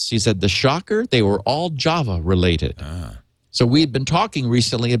 Yes, he said the shocker, they were all Java related. So we've been talking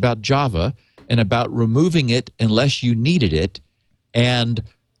recently about Java and about removing it unless you needed it, and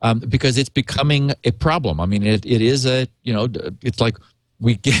because it's becoming a problem. I mean, it is it's like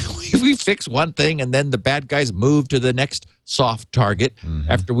we fix one thing and then the bad guys move to the next soft target.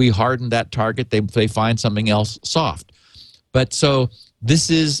 After we harden that target, they find something else soft. But so this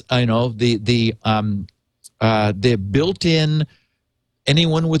is, the built-in,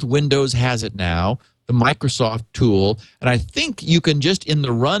 anyone with Windows has it now, the Microsoft tool, and I think you can just in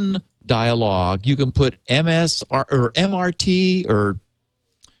the run dialog, you can put MS or MRT or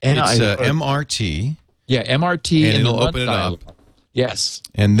it's MRT. Yeah, MRT, and it'll open it up. Yes,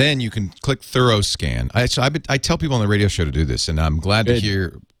 and then you can click thorough scan. I tell people on the radio show to do this, and I'm glad to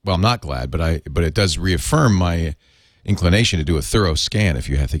hear. Well, I'm not glad, but it does reaffirm my inclination to do a thorough scan if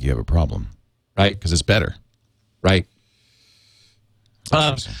you think you have a problem, right? Because it's better, right?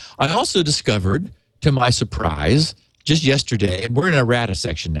 I also discovered, to my surprise, just yesterday, and we're in a errata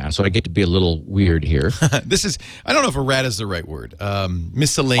section now, so I get to be a little weird here. This is, I don't know if errata is the right word.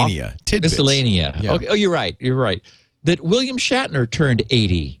 Miscellanea. Tidbits. Miscellanea. Yeah. Okay. Oh, you're right. You're right. That William Shatner turned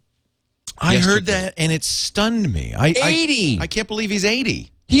 80. I heard that, and it stunned me. 80! I can't believe he's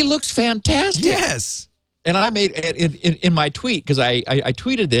 80. He looks fantastic. Yes. And I made in my tweet, because I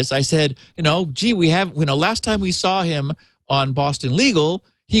tweeted this, I said, gee, we have, last time we saw him on Boston Legal,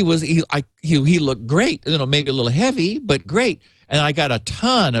 he looked great, maybe a little heavy, but great. And I got a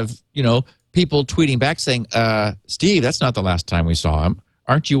ton of, people tweeting back saying, Steve, that's not the last time we saw him.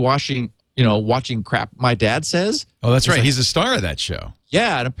 Aren't you watching crap my dad says? Oh, that's right. He's the star of that show.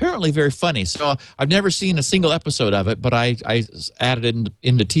 Yeah, and apparently very funny. So I've never seen a single episode of it, but I added it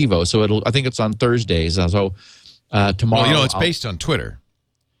into TiVo. So I think it's on Thursdays. So tomorrow. Well, it's based on Twitter.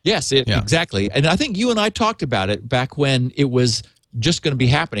 Yes, exactly. And I think you and I talked about it back when it was just going to be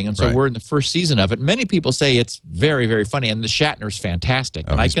happening, and so we're in the first season of it. Many people say it's very, very funny, and the Shatner's fantastic,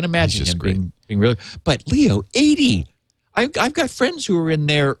 and I can imagine him being really. But Leo, 80. I've got friends who are in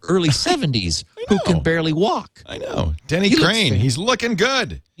their early 70s who can barely walk. I know. Denny Crane, he's looking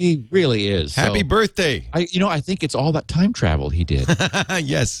good. He really is. Happy birthday. I think it's all that time travel he did.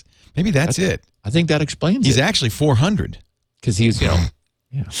 Yes. Maybe that's it. I think that explains He's it. actually 400. Because he's, yeah.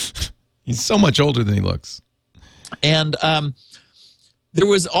 He's so much older than he looks. And there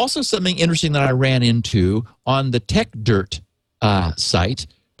was also something interesting that I ran into on the Tech Dirt site.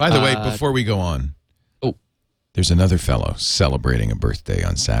 By the way, before we go on, there's another fellow celebrating a birthday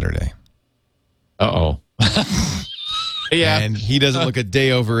on Saturday. Uh-oh. Yeah. And he doesn't look a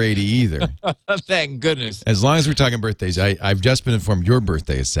day over 80 either. Thank goodness. As long as we're talking birthdays, I've just been informed your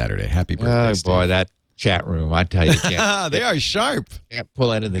birthday is Saturday. Happy birthday, Steve. Boy, that chat room, I tell you. They are sharp. Can't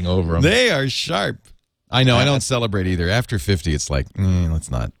pull anything over them. They are sharp. I know. I don't celebrate either. After 50, it's like, let's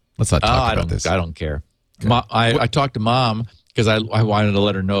not talk about this. I don't care. I talked to Mom because I wanted to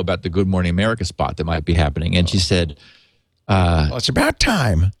let her know about the Good Morning America spot that might be happening. And she said, well, it's about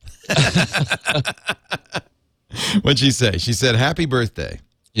time. What'd she say? She said, happy birthday.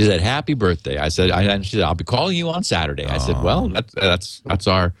 She said, "Happy birthday." I said, and she said, "I'll be calling you on Saturday." I said, "Well, that's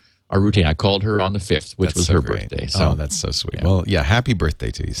our routine." I called her on the 5th, which was so her great. birthday. So that's so sweet. Well, yeah, happy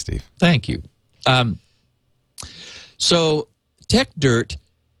birthday to you, Steve. thank you. So Tech Dirt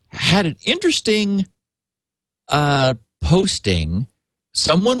had an interesting posting.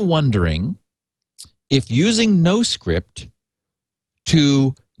 Someone wondering if using NoScript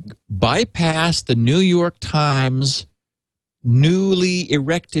to bypass the New York Times newly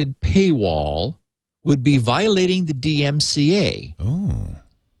erected paywall would be violating the DMCA. Oh.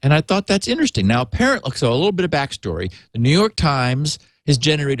 And I thought that's interesting. Now, apparently, so a little bit of backstory. The New York Times has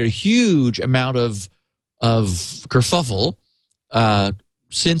generated a huge amount of kerfuffle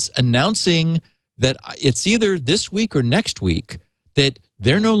since announcing that it's either this week or next week that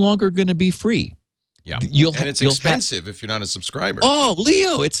they're no longer going to be free. Yeah, and it's expensive if you're not a subscriber. Oh,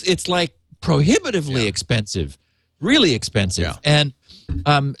 Leo, it's like prohibitively expensive, really expensive. Yeah.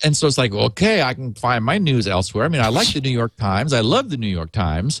 And so it's like, okay, I can find my news elsewhere. I mean, I like the New York Times. I love the New York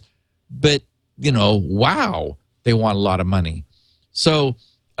Times, but wow, they want a lot of money. So,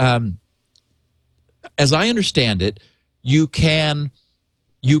 as I understand it, you can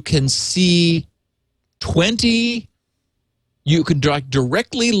see 20. You can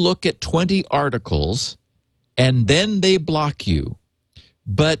directly look at 20 articles, and then they block you.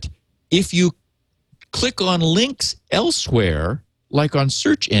 But if you click on links elsewhere, like on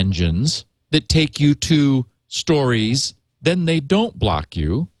search engines that take you to stories, then they don't block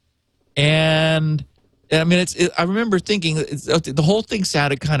you. And I mean, I remember thinking the whole thing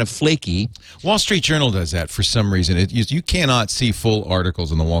sounded kind of flaky. Wall Street Journal does that for some reason. You cannot see full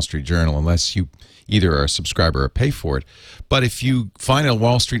articles in the Wall Street Journal unless you either are a subscriber or pay for it. But if you find a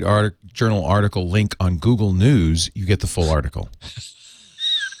Wall Street Journal article link on Google News, you get the full article.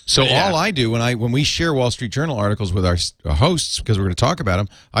 So all I do when we share Wall Street Journal articles with our hosts, because we're going to talk about them,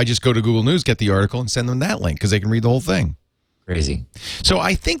 I just go to Google News, get the article, and send them that link because they can read the whole thing. Crazy. So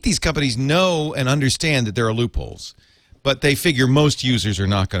I think these companies know and understand that there are loopholes, but they figure most users are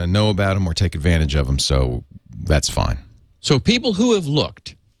not going to know about them or take advantage of them, so that's fine. So people who have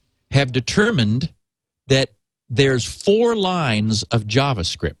looked have determined that there's 4 lines of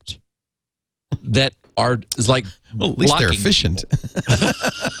JavaScript that is like well, at least blocking they're efficient.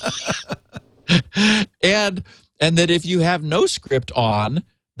 and that if you have no script on,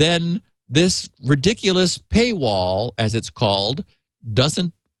 then this ridiculous paywall, as it's called,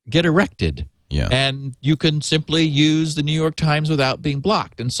 doesn't get erected. Yeah. And you can simply use the New York Times without being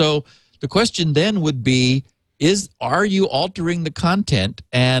blocked. And so the question then would be, are you altering the content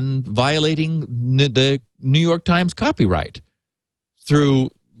and violating the New York Times copyright through,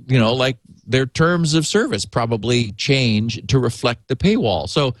 like their terms of service probably change to reflect the paywall?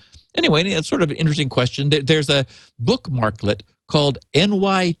 So anyway, it's sort of an interesting question. There's a bookmarklet called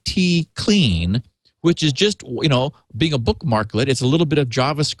NYT Clean, which is just, being a bookmarklet. It's a little bit of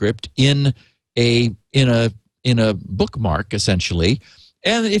JavaScript in a bookmark, essentially.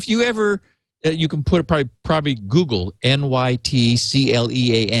 And if you ever... you can put probably Google NYTCLEAN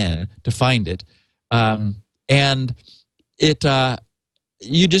to find it, and it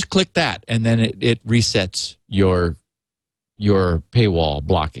you just click that, and then it resets your paywall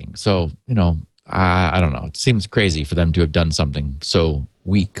blocking. So I don't know. It seems crazy for them to have done something so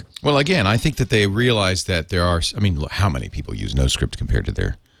weak. Well, again, I think that they realize that there are. I mean, how many people use NoScript compared to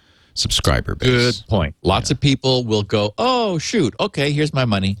their subscriber base? Good point. Lots of people will go, "Oh shoot, okay, here's my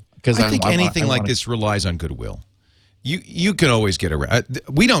money." I think anything like this relies on goodwill. You can always get around.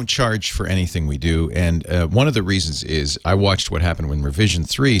 We don't charge for anything we do, and one of the reasons is I watched what happened when Revision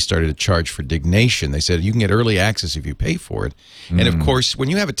 3 started to charge for Dignation. They said you can get early access if you pay for it. And of course, when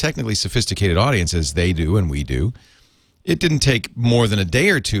you have a technically sophisticated audience, as they do and we do, it didn't take more than a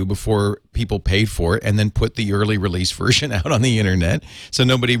day or two before people paid for it and then put the early release version out on the internet, so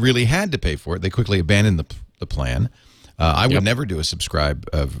nobody really had to pay for it. They quickly abandoned the plan. I would never do a subscribe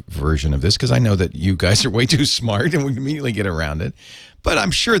version of this because I know that you guys are way too smart and would immediately get around it. But I'm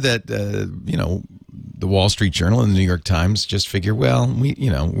sure that the Wall Street Journal and the New York Times just figure, well,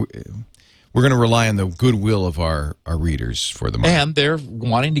 we're going to rely on the goodwill of our readers for the money. And they're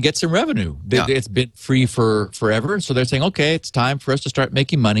wanting to get some revenue. It's been free for forever, so they're saying, okay, it's time for us to start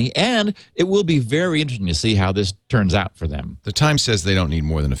making money, and it will be very interesting to see how this turns out for them. The Times says they don't need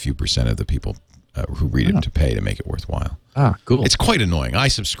more than a few % of the people who read it to pay to make it worthwhile. Ah, cool. It's quite annoying. I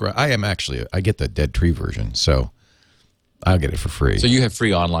subscribe. I get the Dead Tree version, so I'll get it for free. So you have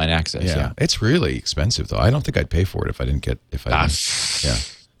free online access. Yeah. It's really expensive though. I don't think I'd pay for it if I didn't get.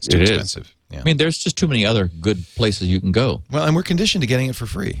 It's too expensive. Yeah. I mean, there's just too many other good places you can go. Well, and we're conditioned to getting it for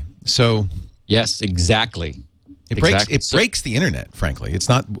free. So yes, exactly. It breaks. Exactly. It breaks the internet. Frankly, it's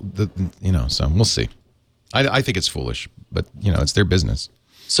not the So we'll see. I think it's foolish, but it's their business.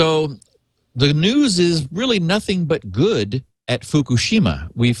 So the news is really nothing but good at Fukushima.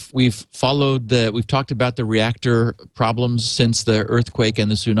 We've talked about the reactor problems since the earthquake and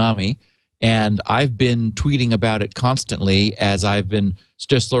the tsunami, and I've been tweeting about it constantly as I've been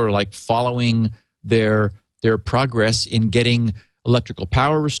just sort of like following their progress in getting electrical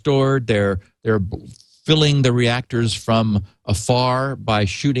power restored. They're filling the reactors from afar by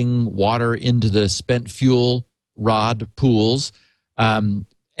shooting water into the spent fuel rod pools, and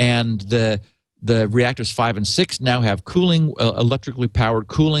the reactors 5 and 6 now have cooling, electrically powered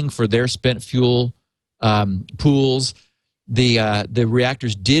cooling for their spent fuel pools. The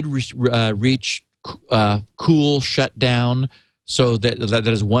reactors did reach cool shutdown, so that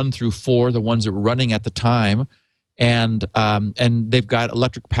is 1 through 4, the ones that were running at the time, and they've got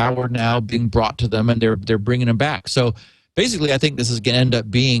electric power now being brought to them, and they're bringing them back. So basically, I think this is going to end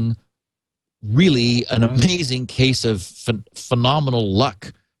up being really an amazing case of phenomenal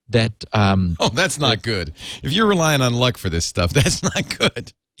luck. That that's not good. If you're relying on luck for this stuff, that's not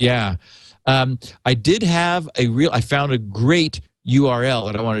good. Yeah. I did have I found a great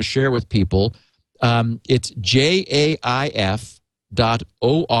URL that I want to share with people. It's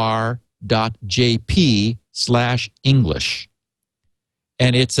jaif.or.jp/English.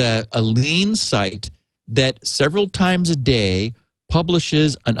 And it's a lean site that several times a day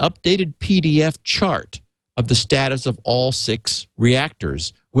publishes an updated PDF chart of the status of all 6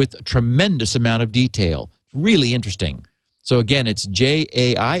 reactors with a tremendous amount of detail. Really interesting. So again, it's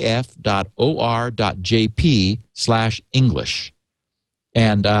jaif.or.jp/English.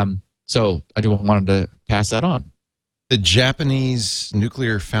 And so I just wanted to pass that on. The Japanese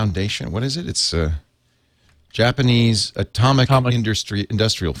Nuclear Foundation, what is it? It's Japanese Atomic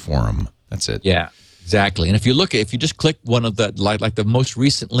Industrial Forum. That's it. Yeah, exactly. And if you just click one of the, like the most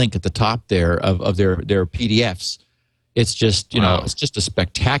recent link at the top there of their PDFs, it's just, it's just a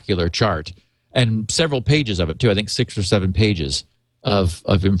spectacular chart, and several pages of it too. I think 6 or 7 pages of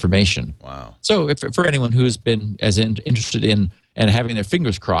information. Wow. So for anyone who's been as interested in and having their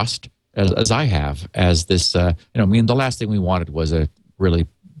fingers crossed as I have, as this, the last thing we wanted was a really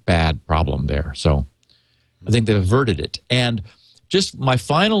bad problem there. So I think they've averted it. And just my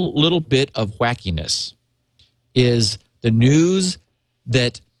final little bit of wackiness is the news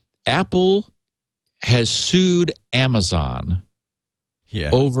that Apple has sued Amazon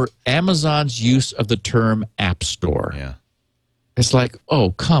over Amazon's use of the term App Store. Yeah. It's like,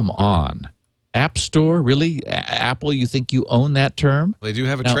 oh, come on. App Store? Really? Apple, you think you own that term? They do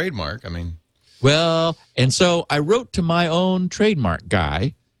have a trademark. I mean. Well, and so I wrote to my own trademark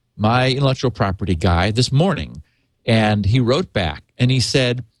guy, my intellectual property guy, this morning, and he wrote back, and he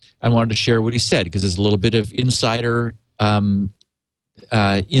said, I wanted to share what he said because there's a little bit of inside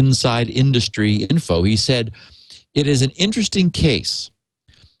industry info. He said, it is an interesting case.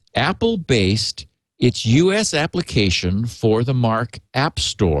 Apple based its U.S. application for the mark App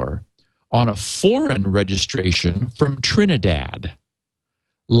Store on a foreign registration from Trinidad,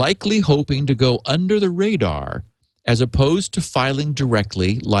 likely hoping to go under the radar as opposed to filing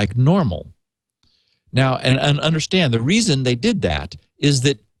directly like normal. Now, and understand, the reason they did that is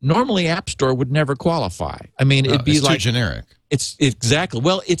that normally App Store would never qualify. I mean, it'd be like too generic. It's exactly.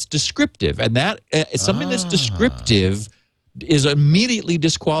 Well, it's descriptive, and that something that's descriptive is immediately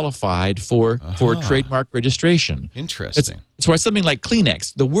disqualified for trademark registration. Interesting. It's why something like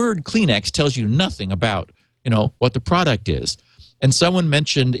Kleenex, the word Kleenex tells you nothing about what the product is. And someone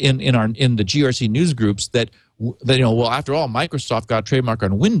mentioned in the GRC news groups that well, after all, Microsoft got a trademark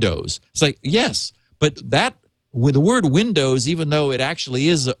on Windows. It's like, yes, but that with the word Windows, even though it actually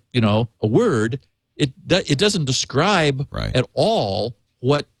is a word, it doesn't describe at all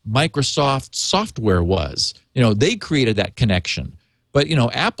what Microsoft software was. They created that connection. But,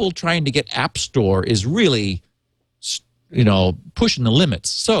 Apple trying to get App Store is really, pushing the limits.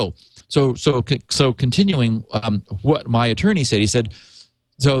 So continuing what my attorney said, he said,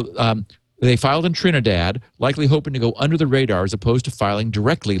 they filed in Trinidad, likely hoping to go under the radar as opposed to filing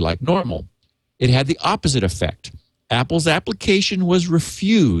directly like normal. It had the opposite effect. Apple's application was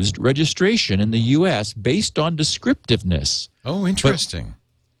refused registration in the U.S. based on descriptiveness. Oh, interesting.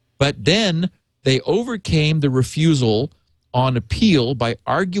 But then they overcame the refusal on appeal by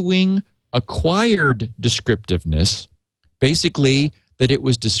arguing acquired descriptiveness, basically that it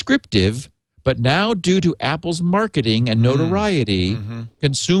was descriptive, but now due to Apple's marketing and notoriety,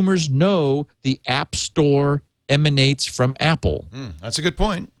 consumers know the App Store emanates from Apple. That's a good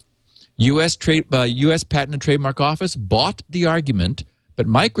point. U.S. Patent and Trademark Office bought the argument but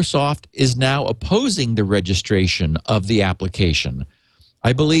Microsoft is now opposing the registration of the application.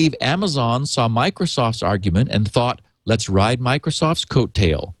 I believe Amazon saw Microsoft's argument and thought, let's ride Microsoft's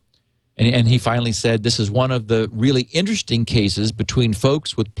coattail. And he finally said, this is one of the really interesting cases between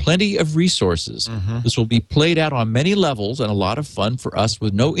folks with plenty of resources. This will be played out on many levels and a lot of fun for us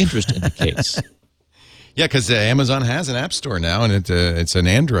with no interest in the case. Yeah, because Amazon has an app store now, and it's an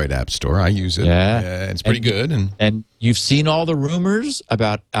Android app store. I use it. Yeah, it's pretty good. And you've seen all the rumors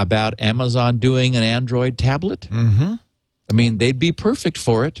about Amazon doing an Android tablet? Mm-hmm. I mean, they'd be perfect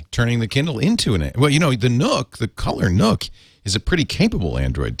for it. Turning the Kindle into an... Well, you know, the Nook, the Color Nook, is a pretty capable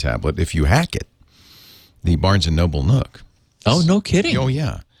Android tablet if you hack it. The Barnes & Noble Nook. Oh, no kidding. Oh,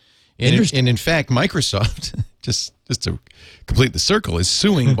 yeah. And in fact, Microsoft, just to complete the circle, is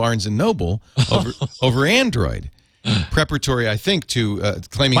suing Barnes & Noble over Android. Preparatory, I think, to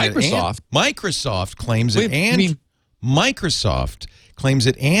claiming Microsoft. that... Microsoft claims that... Microsoft claims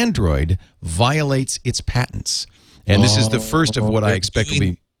that Android violates its patents. And this is the first of what I expect will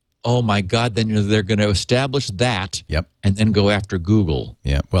be... Oh, my God. Then they're going to establish that and then go after Google.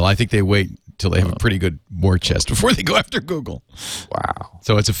 Yeah. Well, I think they wait till they have a pretty good war chest before they go after Google. Wow.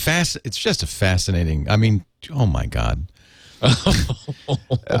 So it's just a fascinating... I mean, oh, my God.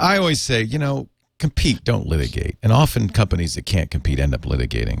 I always say, you know, compete, don't litigate. And often companies that can't compete end up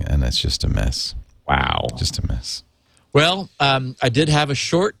litigating, and that's just a mess. Wow. Just a mess. Well, I did have a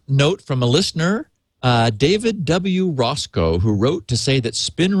short note from a listener, David W. Roscoe, who wrote to say that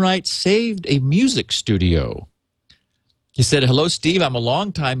SpinRite saved a music studio. He said, hello, Steve. I'm a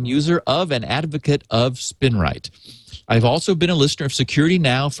longtime user of and advocate of SpinRite. I've also been a listener of Security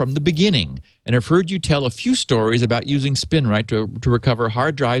Now from the beginning, and have heard you tell a few stories about using SpinRite to recover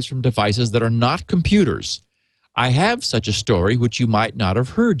hard drives from devices that are not computers. I have such a story which you might not have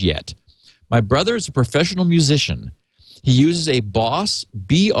heard yet. My brother is a professional musician. He uses a Boss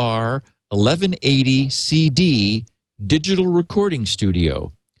BR 1180 CD digital recording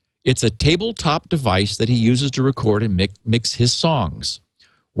studio. It's a tabletop device that he uses to record and mix his songs.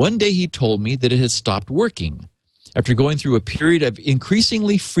 One day he told me that it had stopped working after going through a period of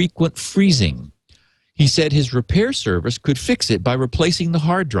increasingly frequent freezing. He said his repair service could fix it by replacing the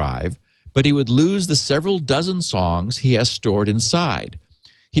hard drive, but he would lose the several dozen songs he has stored inside.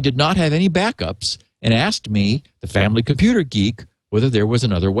 He did not have any backups and asked me, the family computer geek, whether there was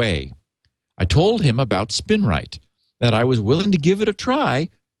another way. I told him about SpinRite, that I was willing to give it a try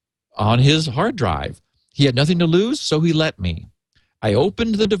on his hard drive. He had nothing to lose, so he let me. I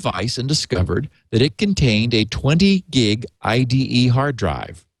opened the device and discovered that it contained a 20-gig IDE hard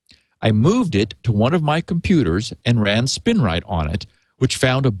drive. I moved it to one of my computers and ran SpinRite on it, which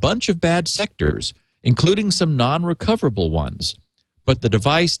found a bunch of bad sectors, including some non-recoverable ones. But the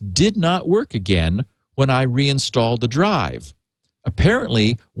device did not work again when I reinstalled the drive.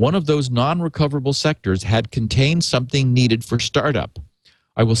 Apparently, one of those non-recoverable sectors had contained something needed for startup.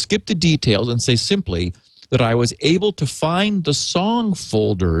 I will skip the details and say simply that I was able to find the song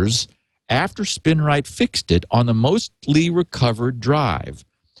folders after SpinRite fixed it on the mostly recovered drive,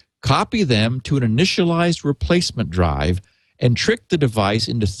 copy them to an initialized replacement drive, and trick the device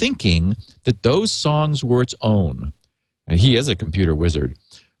into thinking that those songs were its own. And he is a computer wizard.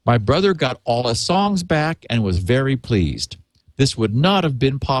 My brother got all his songs back and was very pleased. This would not have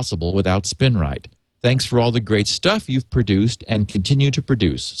been possible without SpinRite. Thanks for all the great stuff you've produced and continue to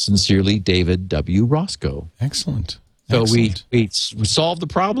produce. Sincerely, David W. Roscoe. Excellent. So Excellent. we solved the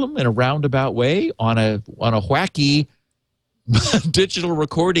problem in a roundabout way on a wacky digital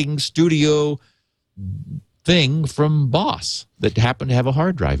recording studio thing from Boss that happened to have a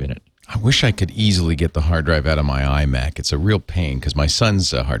hard drive in it. I wish I could easily get the hard drive out of my iMac. It's a real pain because my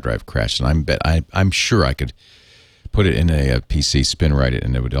son's hard drive crashed, and I'm sure I could put it in a PC, SpinRite it,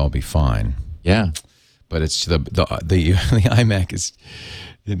 and it would all be fine. Yeah. But it's the iMac is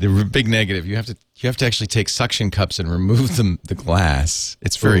the big negative. You have to actually take suction cups and remove the glass.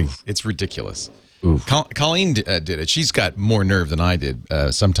 It's ridiculous. Colleen did it. She's got more nerve than I did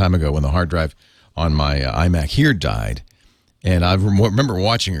some time ago when the hard drive on my iMac here died, and I remember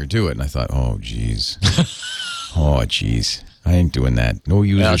watching her do it, and I thought, oh geez, I ain't doing that. No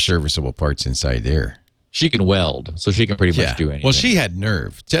user serviceable parts inside there. She can weld, so she can pretty much do anything. Well, she had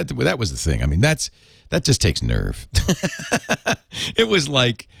nerve. That was the thing. I mean, that just takes nerve. It was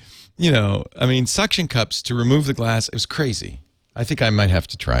like, suction cups to remove the glass. It was crazy. I think I might have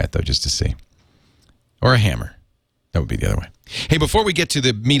to try it, though, just to see. Or a hammer. That would be the other way. Hey, before we get to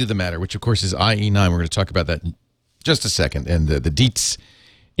the meat of the matter, which, of course, is IE9, we're going to talk about that in just a second, and the deets,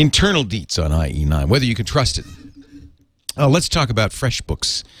 internal deets on IE9, whether you can trust it. Let's talk about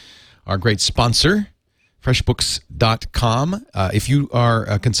FreshBooks, our great sponsor. FreshBooks.com. If you are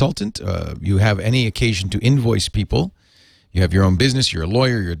a consultant, you have any occasion to invoice people, you have your own business, you're a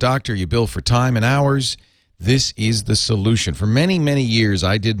lawyer, you're a doctor, you bill for time and hours, this is the solution. For many, many years,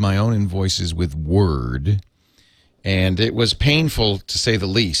 I did my own invoices with Word, and it was painful to say the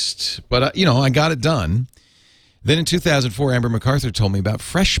least. But, I got it done. Then in 2004, Amber MacArthur told me about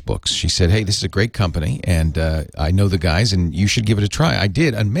FreshBooks. She said, hey, this is a great company, and I know the guys, and you should give it a try. I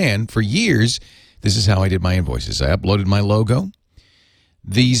did, and man, for years, this is how I did my invoices. I uploaded my logo.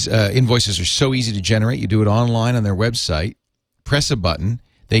 These invoices are so easy to generate. You do it online on their website. Press a button.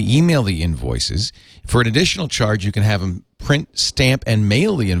 They email the invoices. For an additional charge, you can have them print, stamp, and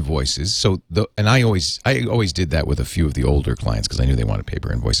mail the invoices. And I always did that with a few of the older clients because I knew they wanted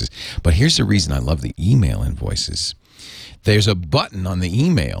paper invoices. But here's the reason I love the email invoices. There's a button on the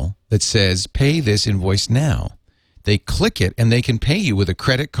email that says, pay this invoice now. They click it, and they can pay you with a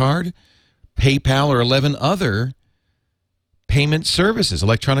credit card, PayPal, or 11 other payment services,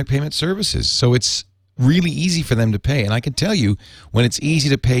 electronic payment services. So it's really easy for them to pay. And I can tell you, when it's easy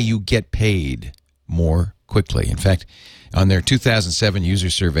to pay, you get paid more quickly. In fact, on their 2007 user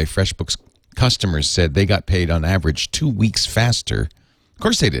survey, FreshBooks customers said they got paid on average 2 weeks faster. Of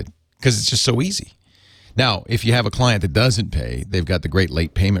course they did, because it's just so easy. Now, if you have a client that doesn't pay, they've got the great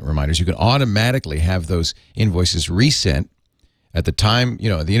late payment reminders. You can automatically have those invoices resent at the time,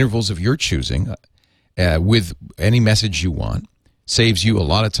 the intervals of your choosing, with any message you want. Saves you a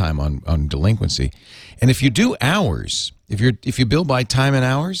lot of time on delinquency. And if you do hours, if you bill by time and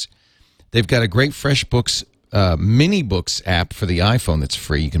hours, they've got a great FreshBooks mini books app for the iPhone that's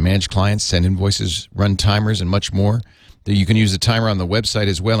free. You can manage clients, send invoices, run timers, and much more. You can use the timer on the website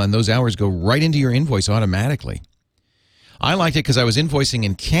as well, and those hours go right into your invoice automatically. I liked it because I was invoicing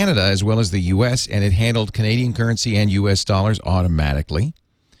in Canada as well as the U.S., and it handled Canadian currency and U.S. dollars automatically.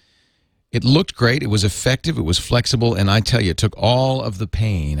 It looked great, it was effective, it was flexible, and I tell you, it took all of the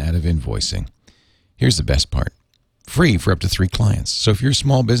pain out of invoicing. Here's the best part. Free for up to 3 clients. So if you're a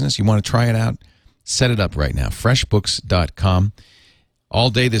small business, you want to try it out, set it up right now. FreshBooks.com. All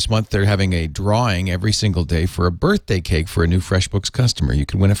day this month, they're having a drawing every single day for a birthday cake for a new FreshBooks customer. You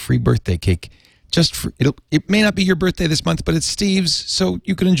can win a free birthday cake. It may not be your birthday this month, but it's Steve's, so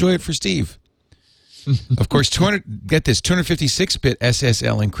you can enjoy it for Steve. Of course, 256-bit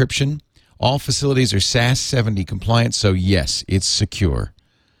SSL encryption. All facilities are SAS 70 compliant, so yes, it's secure.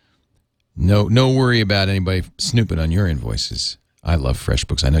 No worry about anybody snooping on your invoices. I love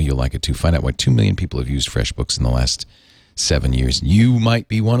FreshBooks. I know you'll like it too. Find out why 2 million people have used FreshBooks in the last 7 years. You might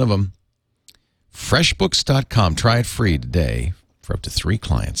be one of them. FreshBooks.com. Try it free today for up to 3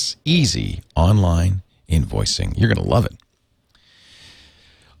 clients. Easy online invoicing. You're going to love it.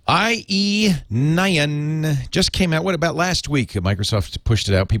 IE9 just came out. What about last week? Microsoft pushed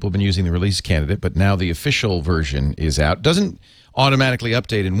it out. People have been using the release candidate, but now the official version is out. Doesn't automatically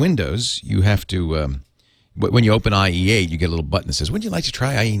update in Windows. You have to, when you open IE8, you get a little button that says, would you like to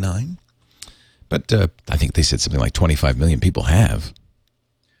try IE9? But I think they said something like 25 million people have.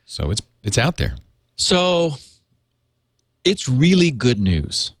 So it's out there. So it's really good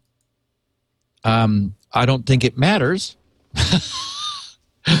news. I don't think it matters.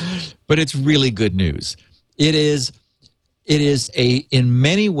 But it's really good news. It is in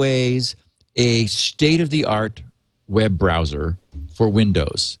many ways a state-of-the-art web browser for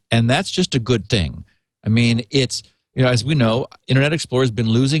Windows, and that's just a good thing. I mean, it's, as we know, Internet Explorer has been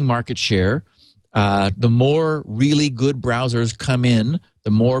losing market share. The more really good browsers come in,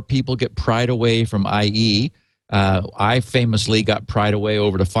 the more people get pried away from IE. I famously got pried away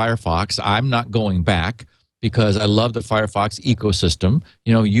over to Firefox. I'm not going back, because I love the Firefox ecosystem.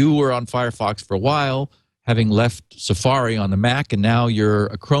 You were on Firefox for a while, having left Safari on the Mac, and now you're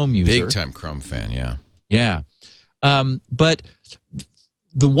a Chrome user. Big-time Chrome fan, yeah. Yeah. But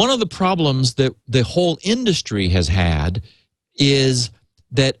one of the problems that the whole industry has had is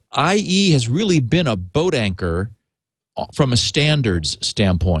that IE has really been a boat anchor from a standards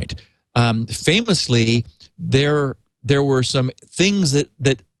standpoint. Famously, there were some things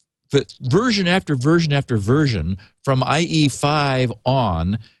that version after version after version from IE5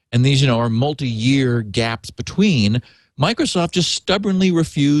 on, and these are multi-year gaps between, Microsoft just stubbornly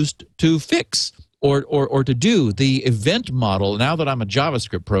refused to fix or to do. The event model, now that I'm a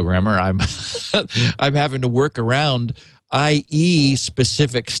JavaScript programmer, I'm I'm having to work around IE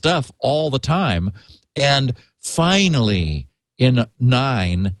specific stuff all the time. And finally in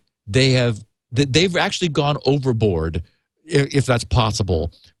 9 they've actually gone overboard, if that's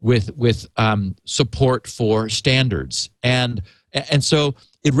possible, with support for standards. And so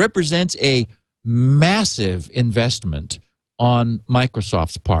it represents a massive investment on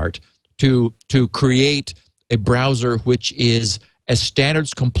Microsoft's part to create a browser which is as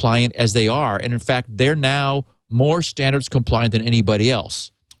standards compliant as they are. And in fact, they're now more standards compliant than anybody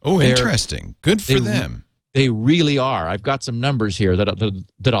else. Oh, interesting. Good for them. They really are. I've got some numbers here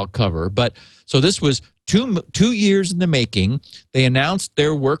that I'll cover. But so this was two years in the making. They announced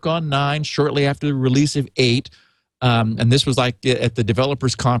their work on 9 shortly after the release of 8. And this was like at the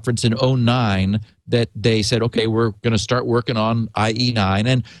developers conference in 2009 that they said, okay, we're going to start working on IE9.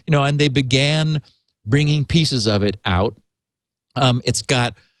 And, and they began bringing pieces of it out. It's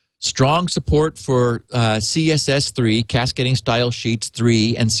got strong support for CSS3, Cascading Style Sheets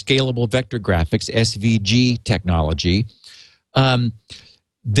 3, and Scalable Vector Graphics, SVG technology.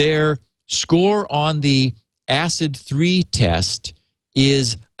 Their score on the ACID 3 test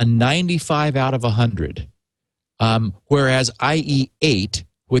is a 95 out of 100. Whereas IE8,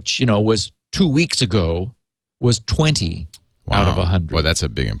 which, was 2 weeks ago, was 20 out of 100. Well, that's a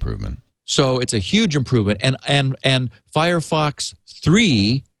big improvement. So it's a huge improvement. And Firefox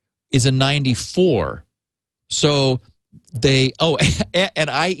 3 is a 94. So and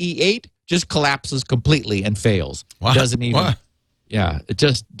IE8 just collapses completely and fails. What? Doesn't even. What? Yeah, it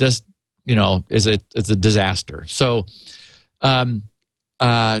just it's a disaster. So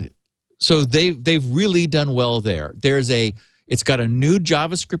so they've really done well there. It's got a new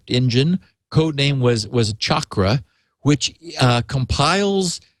JavaScript engine. Code name was Chakra, which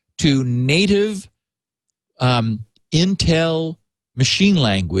compiles to native Intel machine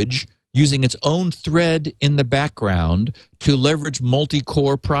language using its own thread in the background to leverage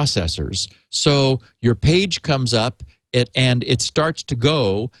multi-core processors. So your page comes up and it starts to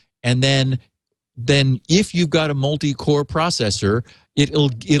go, and then if you've got a multi-core processor,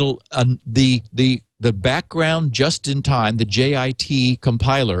 the background just in time, the JIT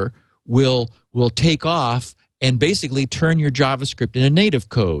compiler will take off and basically turn your JavaScript into native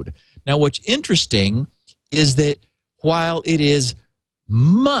code. Now, what's interesting is that while it is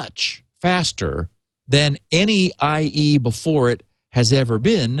much faster than any IE before it has ever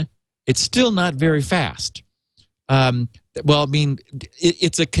been, it's still not very fast. It's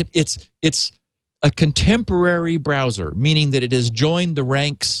a contemporary browser, meaning that it has joined the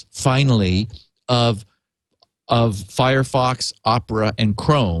ranks finally of Firefox, Opera, and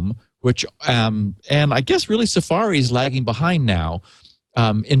Chrome, which and I guess really Safari is lagging behind now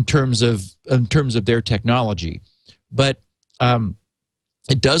in terms of their technology, but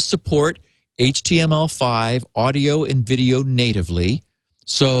it does support HTML5 audio and video natively.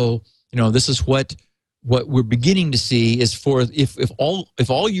 So this is what we're beginning to see is for if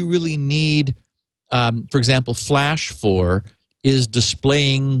all you really need, for example, Flash for is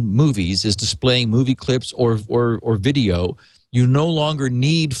displaying movies, is displaying movie clips or video. You no longer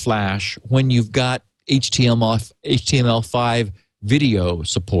need Flash when you've got HTML5 video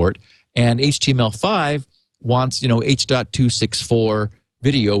support, and HTML5 wants H.264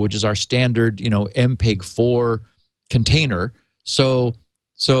 video, which is our standard MPEG-4 container. So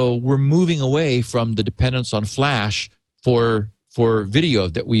we're moving away from the dependence on Flash for video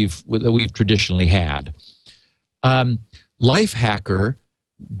that we've traditionally had. Lifehacker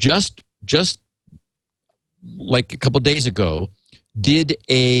just like a couple days ago did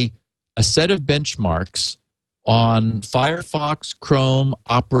a set of benchmarks on Firefox, Chrome,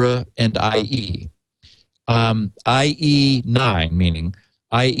 Opera, and IE. IE9, meaning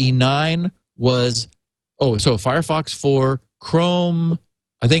IE9 was, so Firefox 4, Chrome,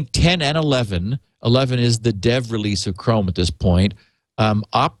 I think 10 and 11. 11 is the dev release of Chrome at this point.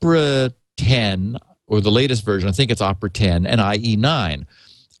 Opera 10, or the latest version, I think it's Opera 10, and IE9.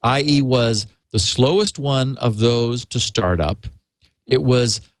 IE was the slowest one of those to start up. It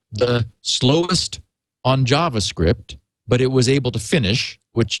was the slowest on JavaScript, but it was able to finish,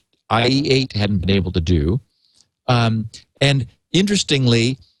 which IE8 hadn't been able to do. And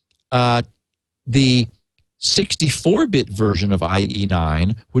interestingly, the 64-bit version of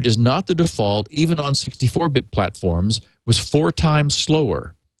IE9, which is not the default, even on 64-bit platforms, was 4 times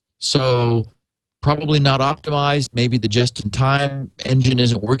slower. So probably not optimized. Maybe the just-in-time engine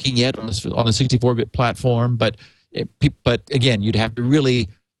isn't working yet on a 64-bit platform. But again, you'd have to really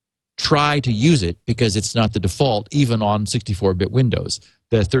try to use it because it's not the default, even on 64-bit Windows.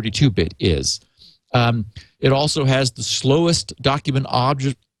 The 32-bit is. It also has the slowest document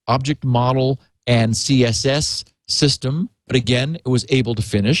object model and CSS system, but again, it was able to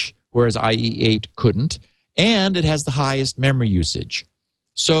finish, whereas IE8 couldn't. And it has the highest memory usage.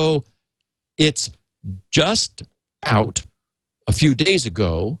 So it's just out a few days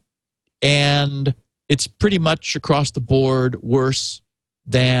ago, and it's pretty much across the board worse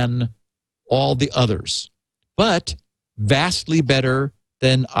than all the others, but vastly better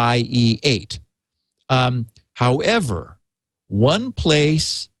than IE8. However, one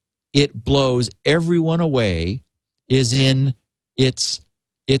place it blows everyone away is in its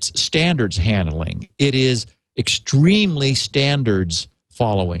standards handling. It is extremely standards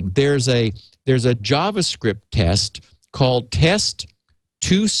following. There's a JavaScript test called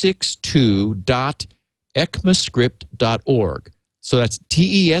test262.ecmascript.org. So that's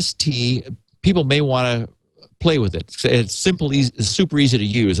TEST. People may want to play with it. It's simple, it's super easy to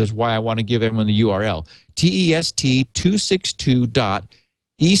use. That's why I want to give everyone the URL.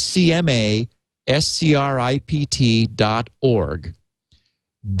 test262.ecmascript.org.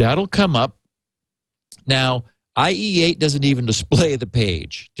 That'll come up. Now, IE8 doesn't even display the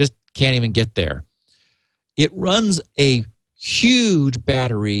page. Just can't even get there. It runs a huge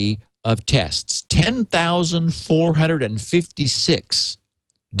battery of tests, 10,456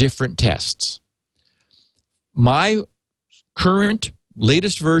 different tests. My current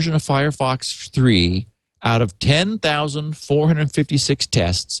latest version of Firefox 3, out of 10,456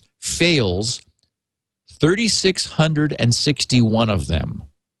 tests, fails 3,661 of them.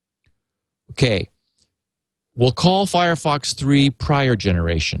 Okay, we'll call Firefox 3 prior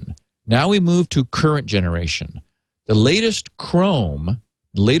generation. Now we move to current generation. The latest Chrome,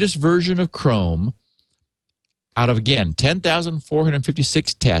 the latest version of Chrome, out of, again,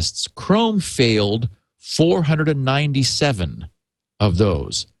 10,456 tests, Chrome failed 497 of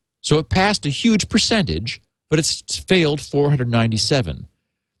those. So it passed a huge percentage, but it's failed 497.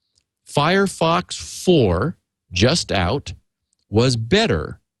 Firefox 4, just out, was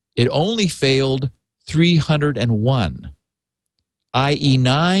better. It only failed 301.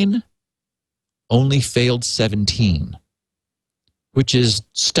 IE9 only failed 17, which is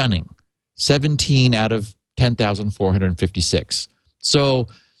stunning. 17 out of 10,456. So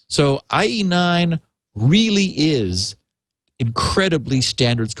IE9 really is incredibly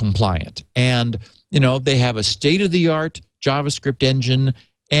standards compliant. And, you know, they have a state-of-the-art JavaScript engine.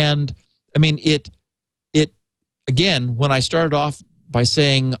 And, I mean, it again, when I started off by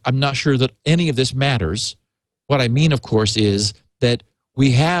saying I'm not sure that any of this matters, what I mean, of course, is that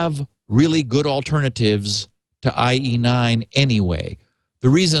we have really good alternatives to IE9 anyway. The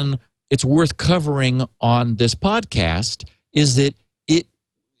reason it's worth covering on this podcast is that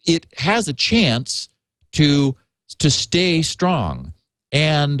it has a chance to stay strong.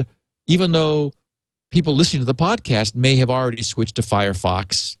 And even though people listening to the podcast may have already switched to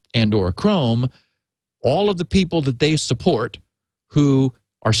Firefox and or Chrome, all of the people that they support who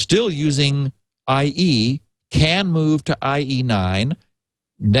are still using IE can move to IE9.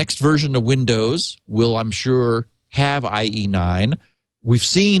 Next version of Windows will, I'm sure, have IE9. We've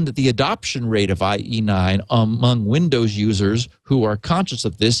seen that the adoption rate of IE9 among Windows users who are conscious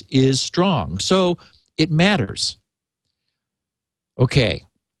of this is strong. So it matters. Okay.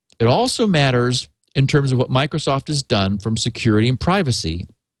 It also matters in terms of what Microsoft has done from security and privacy,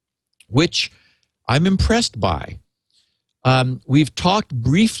 which I'm impressed by. We've talked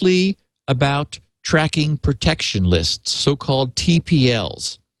briefly about tracking protection lists, so-called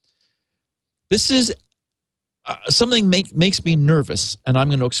TPLs. This is something makes me nervous, and I'm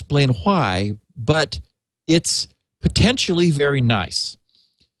going to explain why, but it's potentially very nice.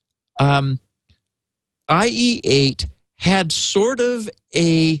 IE8 had sort of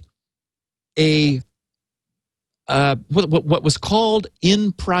what was called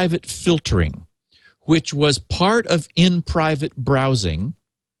in-private filtering, which was part of in-private browsing.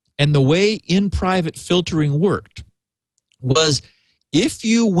 And the way in-private filtering worked was if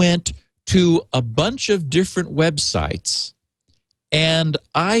you went to a bunch of different websites and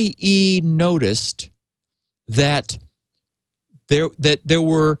IE noticed that there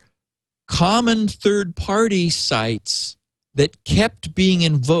were common third-party sites that kept being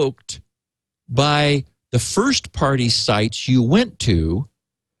invoked by the first-party sites you went to,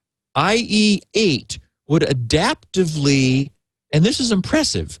 IE8 would adaptively, and this is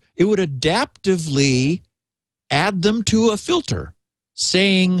impressive, it would adaptively add them to a filter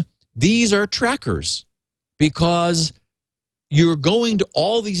saying these are trackers because you're going to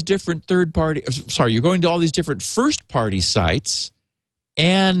all these different you're going to all these different first-party sites,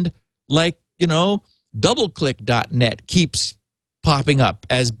 and like, you know, doubleclick.net keeps popping up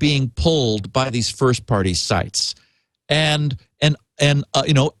as being pulled by these first-party sites. And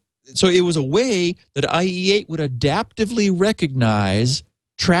you know, so it was a way that IE8 would adaptively recognize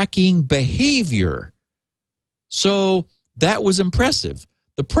tracking behavior. So that was impressive.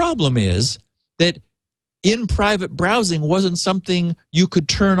 The problem is that in private browsing wasn't something you could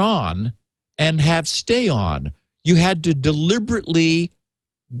turn on and have stay on. You had to deliberately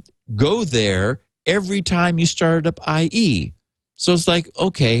go there every time you started up IE. So it's like,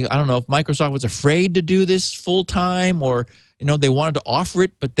 okay, I don't know if Microsoft was afraid to do this full time, or they wanted to offer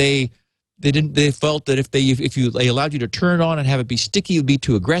it, but they didn't. They felt that if they allowed you to turn it on and have it be sticky, it would be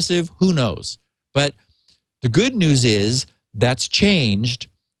too aggressive. Who knows? But the good news is that's changed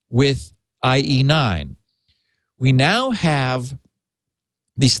with IE9. We now have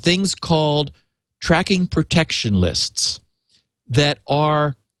these things called tracking protection lists that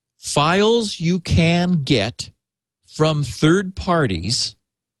are files you can get from third parties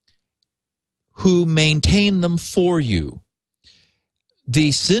who maintain them for you.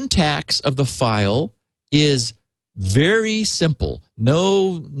 The syntax of the file is very simple.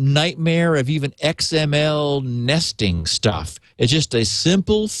 No nightmare of even XML nesting stuff. It's just a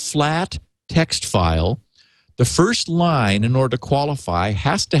simple, flat text file. The first line, in order to qualify,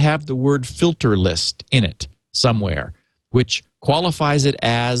 has to have the word filter list in it somewhere, which qualifies it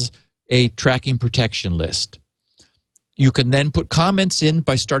as a tracking protection list. You can then put comments in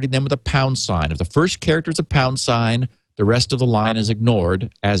by starting them with a pound sign. If the first character is a pound sign, the rest of the line is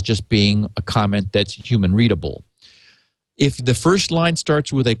ignored as just being a comment that's human readable. If the first line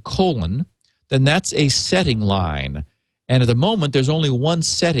starts with a colon, then that's a setting line. And at the moment, there's only one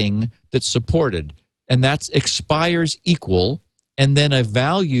setting that's supported, and that's expires equal, and then a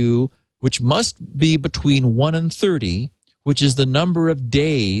value which must be between 1 and 30, which is the number of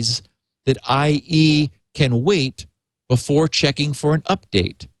days that IE can wait before checking for an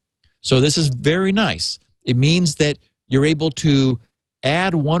update. So this is very nice. It means that you're able to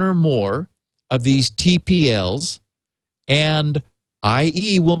add one or more of these TPLs, and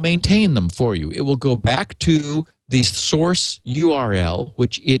IE will maintain them for you. It will go back to the source URL,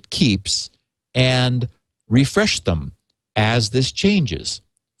 which it keeps, and refresh them as this changes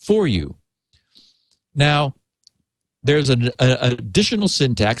for you. Now, there's an additional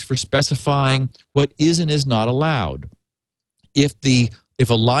syntax for specifying what is and is not allowed. If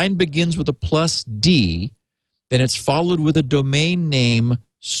a line begins with a plus D, then it's followed with a domain name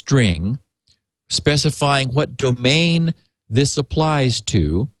string specifying what domain this applies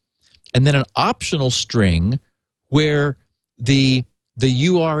to, and then an optional string where the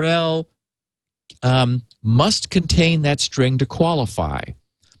URL must contain that string to qualify.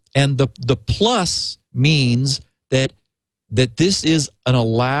 And the plus means that this is an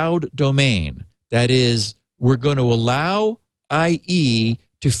allowed domain. That is, we're going to allow IE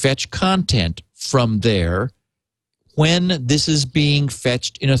to fetch content from there when this is being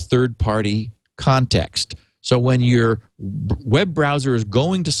fetched in a third-party context. So when your web browser is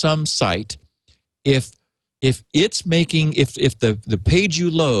going to some site, if the page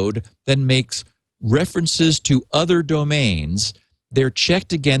you load then makes references to other domains, they're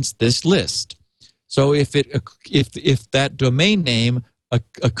checked against this list. So if that domain name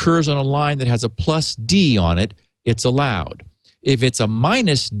occurs on a line that has a plus D on it, it's allowed. If it's a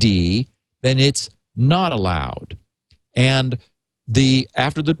minus D, then it's not allowed. And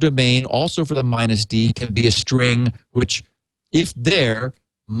after the domain, also for the minus D, can be a string which, if there,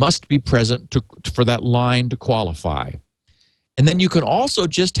 must be present for that line to qualify. And then you can also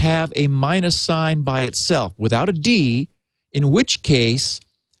just have a minus sign by itself without a D, in which case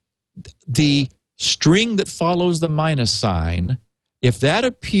the string that follows the minus sign, if that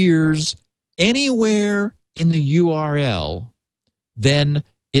appears anywhere in the URL, then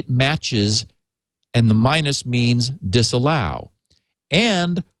it matches, and the minus means disallow.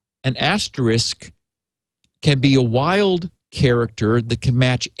 And an asterisk can be a wild character that can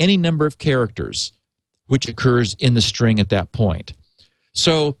match any number of characters which occurs in the string at that point.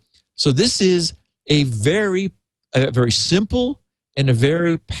 So this is a very simple and a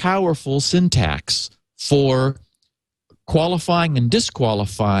very powerful syntax for qualifying and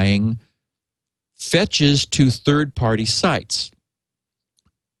disqualifying fetches to third-party sites.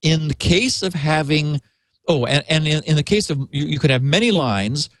 In the case of having, in the case of, you could have many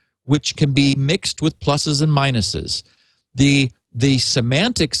lines which can be mixed with pluses and minuses. The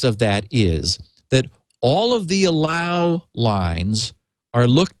semantics of that is that all of the allow lines are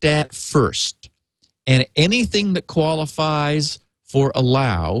looked at first, and anything that qualifies for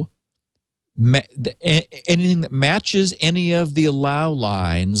allow, anything that matches any of the allow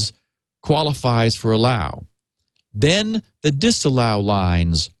lines qualifies for allow. Then the disallow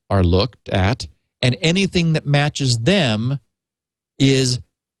lines are looked at, and anything that matches them is,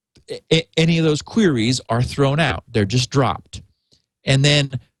 any of those queries are thrown out. They're just dropped. And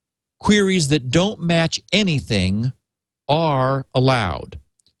then queries that don't match anything are allowed.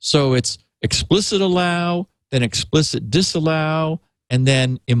 So it's explicit allow, then explicit disallow, and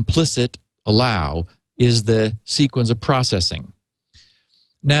then implicit allow is the sequence of processing.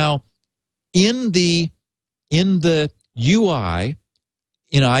 Now, in the UI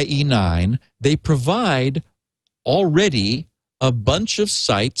in IE9, they provide already a bunch of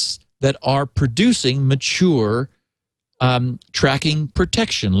sites that are producing mature tracking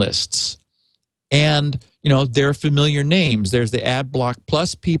protection lists. And, they're familiar names. There's the AdBlock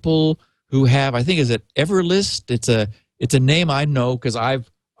Plus people who have, I think, is it Everlist? It's a name I know because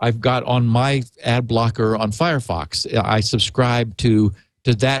I've got on my ad blocker on Firefox. I subscribe to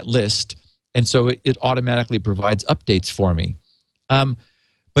that list, and so it automatically provides updates for me.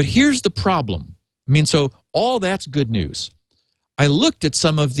 But here's the problem. So all that's good news. I looked at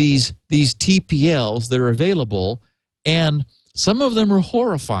some of these TPLs that are available, and some of them are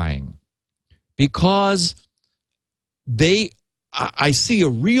horrifying because I see a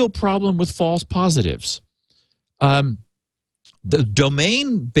real problem with false positives. The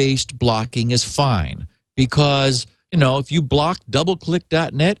domain-based blocking is fine because, if you block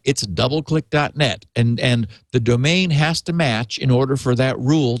doubleclick.net, it's doubleclick.net. And the domain has to match in order for that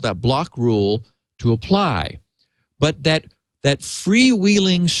rule, that block rule, to apply. But that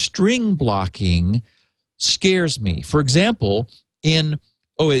freewheeling string blocking scares me. For example, in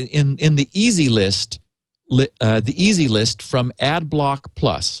the easy list, from AdBlock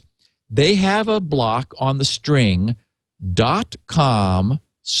Plus, they have a block on the string .com/ad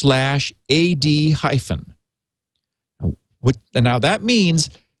hyphen. Now that means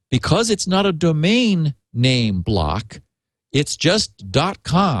because it's not a domain name block, it's just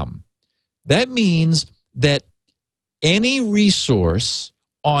 .com. That means that any resource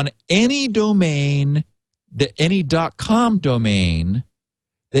on any domain, any .com domain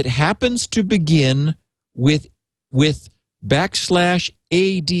that happens to begin with \ad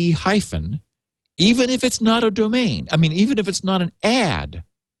hyphen, even if it's not a domain, even if it's not an ad,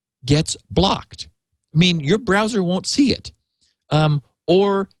 gets blocked. Your browser won't see it.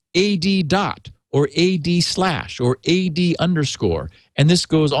 Or ad dot, or ad slash, or ad underscore, and this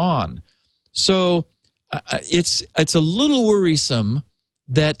goes on. So it's a little worrisome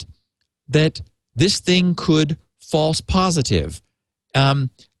that this thing could false positive.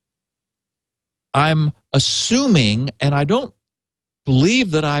 I'm assuming, and I don't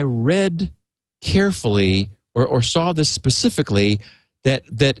believe that I read carefully or saw this specifically, that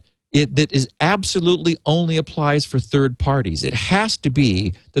is absolutely only applies for third parties. It has to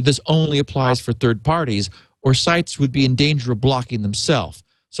be that this only applies for third parties, or sites would be in danger of blocking themselves.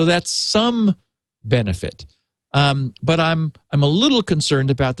 So that's some benefit. But I'm a little concerned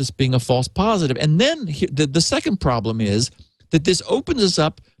about this being a false positive. And then the second problem is that this opens us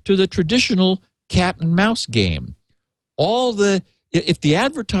up to the traditional cat and mouse game. If the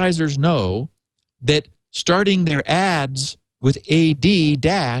advertisers know that starting their ads with AD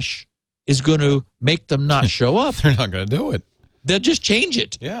dash is going to make them not show up, They're not going to do it. They'll just change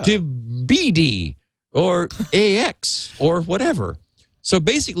it to BD or AX or whatever. So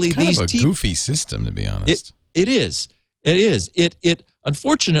basically, it's kind of a goofy system, to be honest. It is. It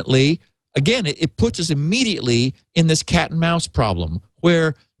unfortunately, again, it puts us immediately in this cat and mouse problem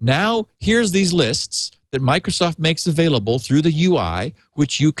where now here's these lists that Microsoft makes available through the UI,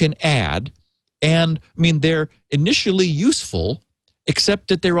 which you can add. And they're initially useful, except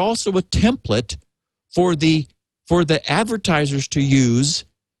that they're also a template for the advertisers to use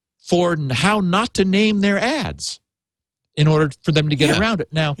for how not to name their ads in order for them to get around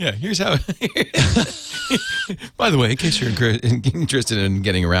it. Now, here's how. By the way, in case you're interested in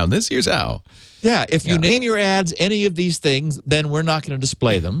getting around this, here's how. Yeah, if you name your ads any of these things, then we're not going to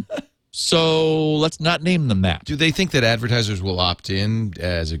display them. So let's not name them that. Do they think that advertisers will opt in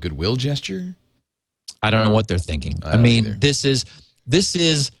as a goodwill gesture? I don't know what they're thinking. This is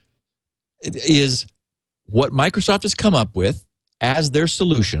what Microsoft has come up with as their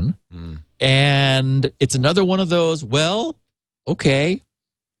solution. And it's another one of those, well, okay,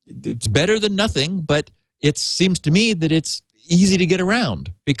 it's better than nothing, but it seems to me that it's easy to get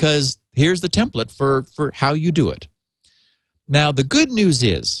around because here's the template for how you do it. Now, the good news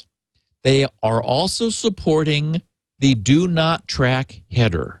is they are also supporting the do not track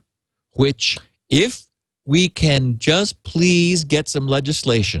header, which if we can just please get some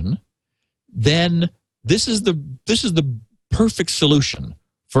legislation, then this is the perfect solution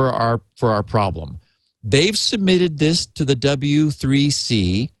for our problem. They've submitted this to the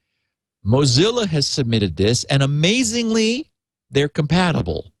W3C. Mozilla has submitted this, and amazingly, they're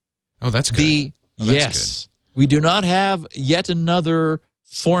compatible. Oh, that's good. Yes. Good. We do not have yet another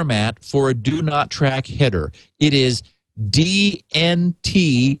format for a do not track header. It is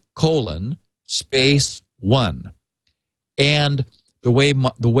DNT:1. And the way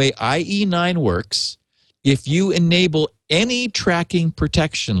IE9 works, if you enable any tracking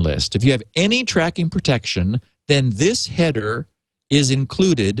protection list, if you have any tracking protection then this header is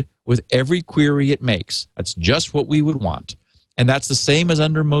included with every query it makes. That's just what we would want. And that's the same as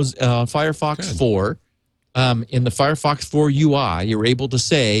under Firefox 4. In the Firefox 4 UI, you're able to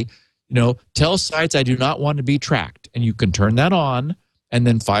say, tell sites I do not want to be tracked. And you can turn that on, and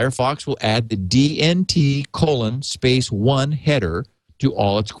then Firefox will add the DNT:1 header to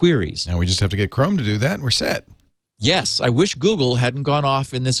all its queries. Now we just have to get Chrome to do that, and we're set. Yes, I wish Google hadn't gone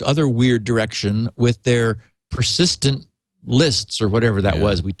off in this other weird direction with their persistent lists or whatever that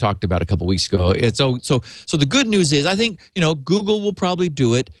was we talked about a couple weeks ago. So the good news is I think Google will probably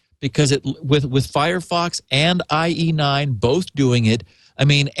do it because with Firefox and IE9 both doing it. I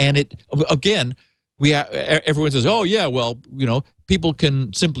mean, and it again, everyone says, oh yeah, well people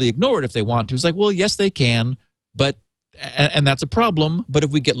can simply ignore it if they want to. It's like, well, yes they can, but and that's a problem. But if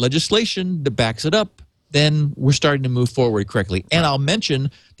we get legislation that backs it up, then we're starting to move forward correctly. And I'll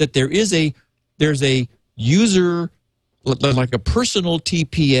mention that there's a user, like a personal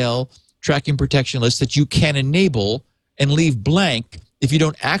TPL tracking protection list that you can enable and leave blank if you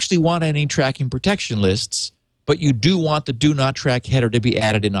don't actually want any tracking protection lists, but you do want the do not track header to be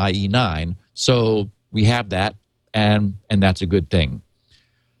added in IE9. So we have that, and that's a good thing.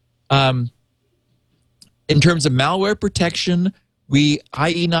 In terms of malware protection,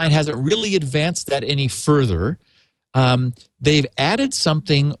 IE9 hasn't really advanced that any further. They've added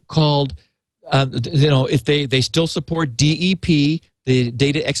something called, if they still support DEP, the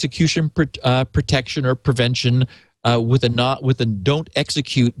data execution protection or prevention, with a don't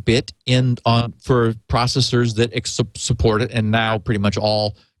execute bit for processors that support it, and now pretty much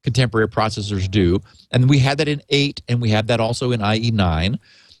all contemporary processors do. And we had that in 8, and we have that also in IE9.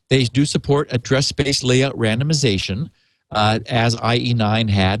 They do support address space layout randomization, as IE9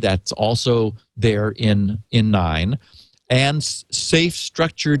 had. That's also there in 9. And safe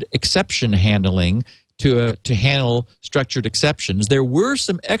structured exception handling to handle structured exceptions. There were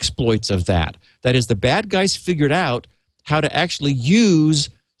some exploits of that. That is, the bad guys figured out how to actually use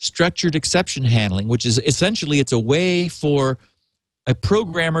structured exception handling, which is essentially it's a way for a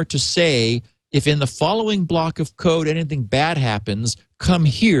programmer to say, if in the following block of code anything bad happens, come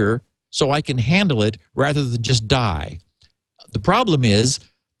here so I can handle it rather than just die. The problem is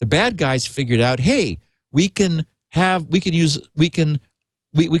the bad guys figured out, hey, we can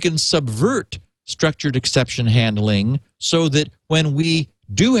subvert structured exception handling so that when we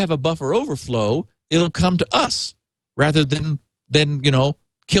do have a buffer overflow, it'll come to us rather than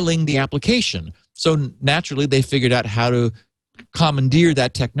killing the application. So naturally, they figured out how to commandeer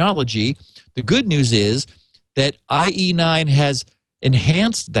that technology. The good news is that IE9 has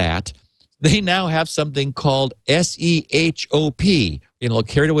enhanced that. They now have something called SEHOP.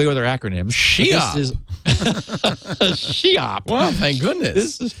 Carried away with our acronyms. SHEOP. SHEOP. Well, thank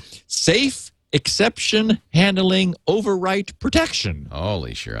goodness. This is Safe Exception Handling Overwrite Protection.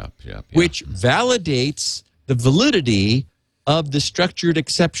 Holy SHEOP. Yeah. Which validates the validity of the structured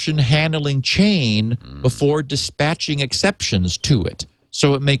exception handling chain before dispatching exceptions to it.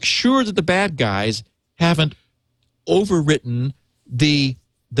 So it makes sure that the bad guys haven't overwritten the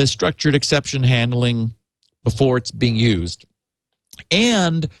structured exception handling before it's being used.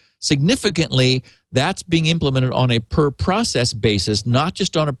 And significantly, that's being implemented on a per process basis, not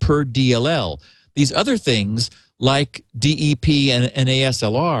just on a per DLL. These other things like DEP and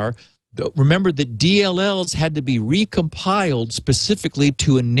ASLR, remember that DLLs had to be recompiled specifically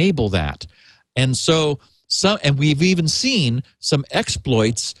to enable that. And so we've even seen some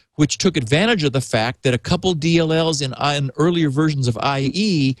exploits which took advantage of the fact that a couple DLLs in earlier versions of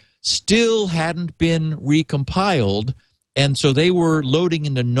IE still hadn't been recompiled, and so they were loading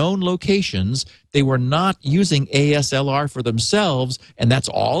into known locations. They were not using ASLR for themselves, and that's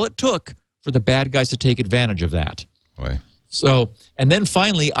all it took for the bad guys to take advantage of that. Boy. So, and then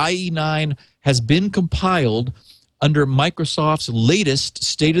finally, IE9 has been compiled under Microsoft's latest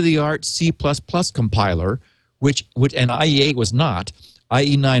state-of-the-art C++ compiler, which and IE8 was not.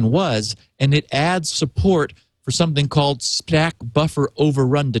 IE9 was, and it adds support for something called stack buffer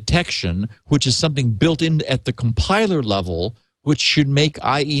overrun detection, which is something built in at the compiler level, which should make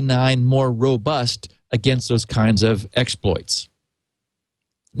IE9 more robust against those kinds of exploits.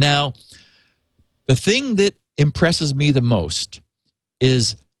 Now, the thing that impresses me the most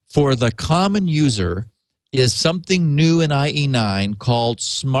is, for the common user, is something new in IE9 called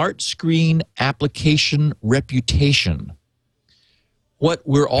Smart Screen Application Reputation. What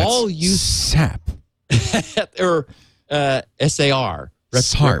we're all used SAP. or SAR.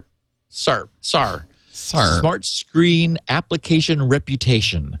 SARP. SAR. SAR. Smart Screen Application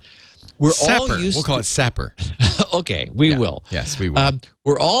Reputation. We're Sapper. all used We'll call it Sapper. Okay, we will. Yes, we will.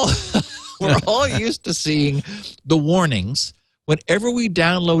 We're all We're all used to seeing the warnings whenever we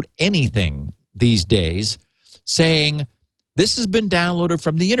download anything these days saying, this has been downloaded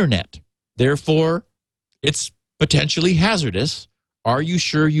from the internet. Therefore, it's potentially hazardous. Are you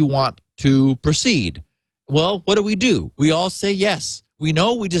sure you want to proceed? Well, what do? We all say yes. We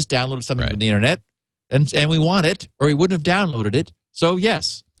know we just downloaded something from the internet and we want it, or we wouldn't have downloaded it. So,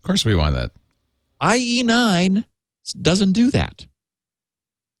 yes. Of course we want that. IE9 doesn't do that.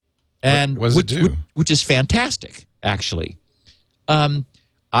 And what does it do? Which is fantastic, actually.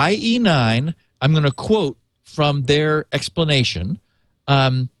 IE9, I'm going to quote from their explanation.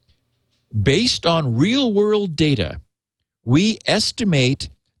 Based on real-world data, we estimate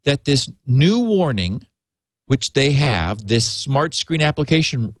that this new warning, which they have, this smart screen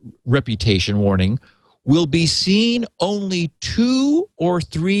application reputation warning, will be seen only 2 or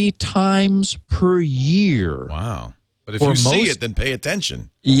 3 times per year. Wow. But if you see it, then pay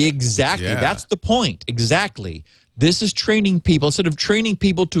attention. Exactly. Yeah. That's the point. Exactly. This is training people. Instead of training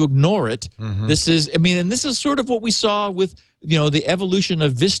people to ignore it, this is, and this is sort of what we saw with, the evolution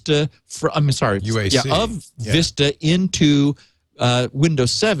of Vista, UAC. Vista into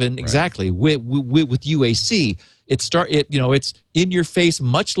Windows 7, exactly, with UAC. It's in your face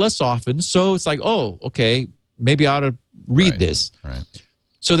much less often, so it's like, oh, okay, maybe I ought to read this. Right.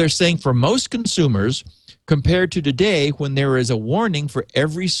 So they're saying for most consumers, compared to today when there is a warning for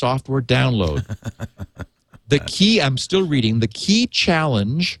every software download, I'm still reading, the key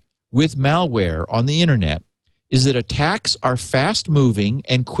challenge with malware on the internet is that attacks are fast-moving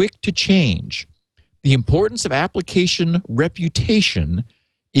and quick to change. The importance of application reputation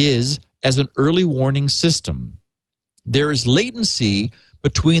is as an early warning system. There is latency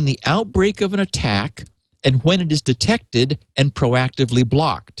between the outbreak of an attack and when it is detected and proactively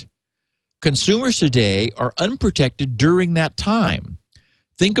blocked. Consumers today are unprotected during that time.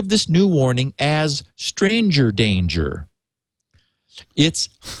 Think of this new warning as stranger danger. It's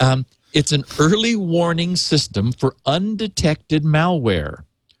an early warning system for undetected malware.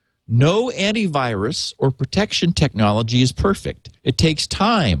 No antivirus or protection technology is perfect. It takes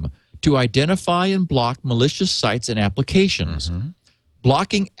time to identify and block malicious sites and applications.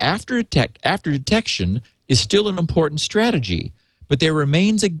 Blocking after detection is still an important strategy, but there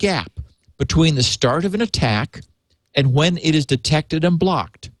remains a gap between the start of an attack and when it is detected and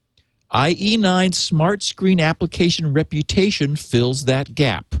blocked. IE9 Smart Screen Application Reputation fills that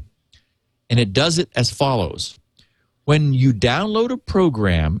gap, and it does it as follows. When you download a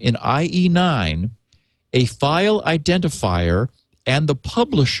program in IE9, a file identifier and the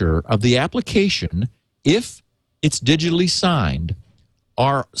publisher of the application, if it's digitally signed,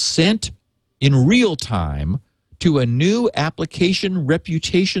 are sent in real time to a new application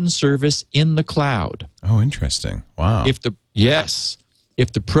reputation service in the cloud. Oh, interesting. Wow. If the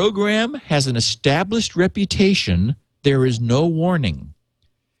program has an established reputation, there is no warning.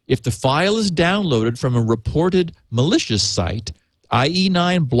 If the file is downloaded from a reported malicious site,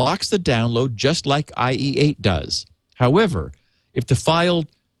 IE9 blocks the download just like IE8 does. However, if the file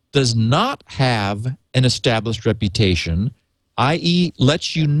does not have an established reputation, IE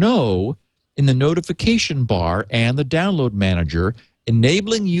lets you know in the notification bar and the download manager,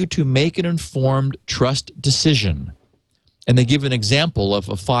 enabling you to make an informed trust decision. And they give an example of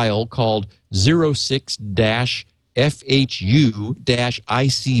a file called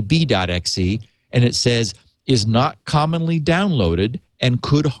 06-FHU-ICB.exe, and it says, is not commonly downloaded and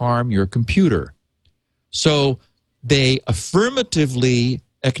could harm your computer. So they affirmatively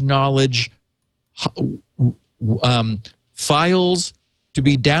acknowledge files to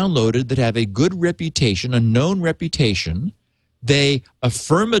be downloaded that have a good reputation, a known reputation. They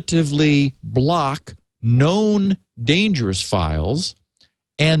affirmatively block known dangerous files,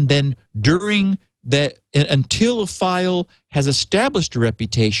 and then during that, until a file has established a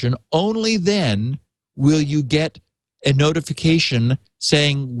reputation, only then will you get a notification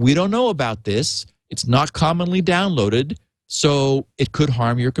saying, we don't know about this, it's not commonly downloaded, so it could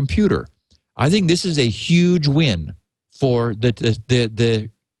harm your computer. I think this is a huge win for the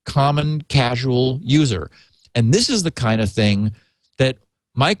common casual user. And this is the kind of thing that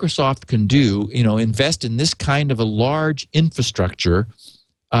Microsoft can do, invest in this kind of a large infrastructure,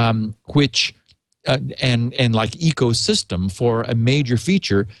 which and like ecosystem for a major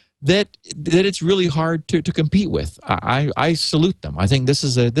feature that it's really hard to compete with. I salute them. I think this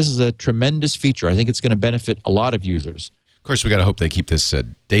is a tremendous feature. I think it's going to benefit a lot of users. Of course, we got to hope they keep this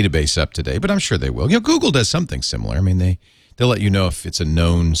database up to date, but I'm sure they will. Google does something similar. I mean, they'll let you know if it's a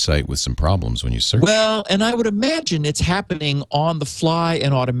known site with some problems when you search. Well, and I would imagine it's happening on the fly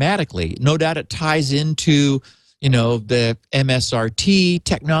and automatically. No doubt it ties into, the MSRT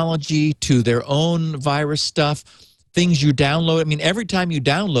technology to their own virus stuff, things you download. I mean, every time you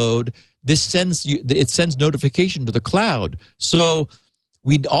download, it sends notification to the cloud. So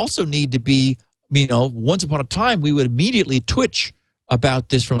we'd also need to be, once upon a time, we would immediately twitch about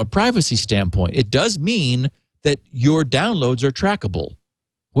this from a privacy standpoint. It does mean that your downloads are trackable,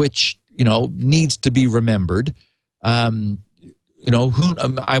 which, needs to be remembered. I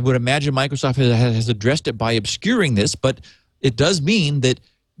would imagine Microsoft has addressed it by obscuring this, but it does mean that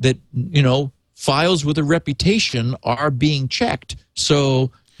files with a reputation are being checked.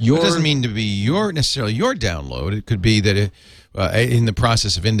 So it doesn't mean to be necessarily your download. It could be that in the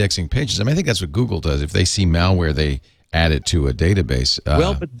process of indexing pages. I think that's what Google does. If they see malware, they add it to a database.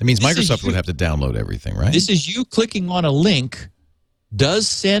 But that means Microsoft would have to download everything, right? This is you clicking on a link does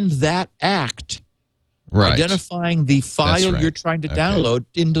send that act, right, identifying the file you're trying to download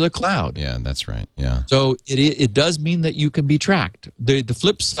into the cloud. Yeah, that's right. Yeah. So it does mean that you can be tracked. The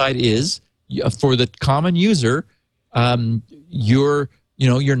flip side is, for the common user, you're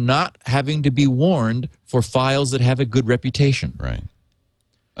not having to be warned for files that have a good reputation. Right.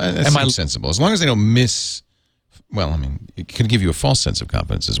 That seems sensible. As long as they don't it could give you a false sense of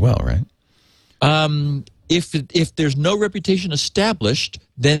confidence as well, right? If there's no reputation established,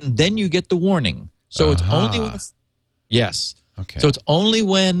 then you get the warning. So it's only when yes. Okay. So it's only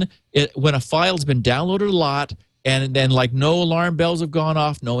when a file's been downloaded a lot, and then no alarm bells have gone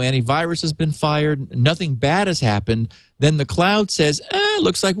off, no antivirus has been fired, nothing bad has happened, then the cloud says,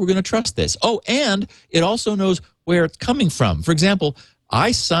 looks like we're going to trust this. Oh, and it also knows where it's coming from. For example,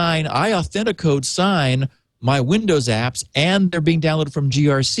 I authenticate sign my Windows apps, and they're being downloaded from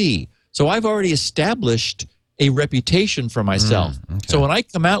GRC. So I've already established a reputation for myself. Okay. So when I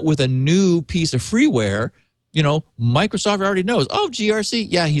come out with a new piece of freeware, Microsoft already knows, GRC,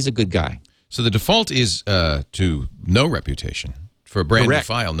 yeah, he's a good guy. So the default is to no reputation. For a brand new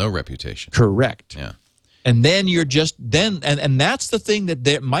file, no reputation. Correct. Yeah. And then you're and that's the thing that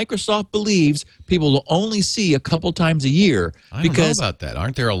Microsoft believes people will only see a couple times a year. I don't know about that.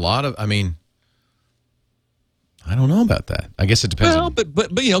 Aren't there a lot of, I don't know about that. I guess it depends. Well, but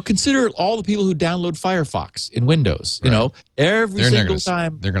consider all the people who download Firefox in Windows. Right. Every single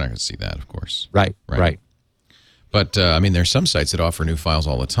time they're not going to see that, of course. Right. But there's some sites that offer new files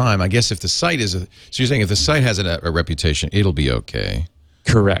all the time. I guess if the site so you're saying if the site has a reputation, it'll be okay.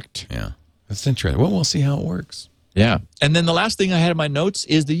 Correct. Yeah, that's interesting. Well, we'll see how it works. Yeah, and then the last thing I had in my notes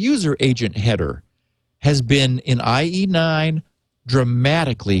is the user agent header has been in IE9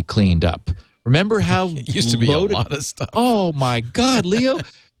 dramatically cleaned up. Remember how it used to be a lot of stuff. Oh my God, Leo!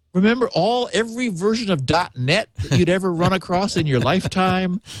 Remember every version of .NET that you'd ever run across in your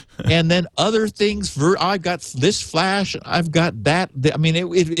lifetime, and then other things. I've got this Flash, I've got that.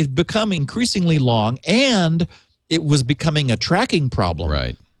 It's become increasingly long, and it was becoming a tracking problem,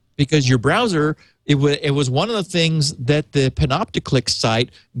 right? Because your browser. It was one of the things that the Panopticlick site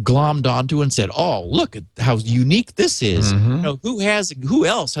glommed onto and said, "Oh, look at how unique this is." Mm-hmm. Who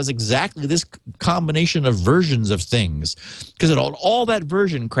else has exactly this combination of versions of things? Because it all that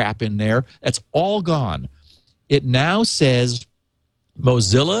version crap in there, that's all gone. It now says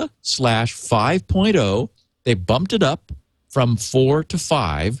Mozilla /5.0. They bumped it up from 4 to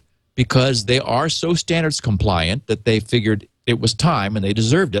 5 because they are so standards compliant that they figured it was time and they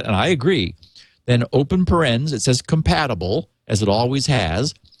deserved it, and I agree. Then open parens, it says compatible, as it always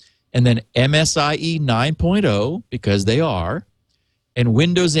has. And then MSIE 9.0, because they are. And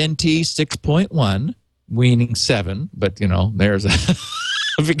Windows NT 6.1, meaning 7. But, there's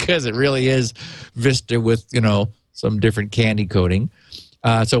because it really is Vista with, some different candy coating.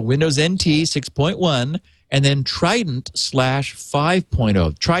 So Windows NT 6.1, and then Trident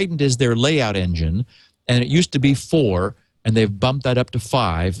 /5.0. Trident is their layout engine, and it used to be 4. And they've bumped that up to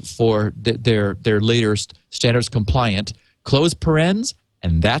 5 for their later standards compliant. Close parens,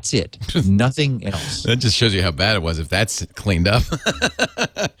 and that's it. Nothing else. That just shows you how bad it was if that's cleaned up.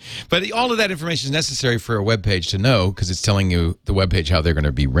 But all of that information is necessary for a web page to know because it's telling you the web page how they're going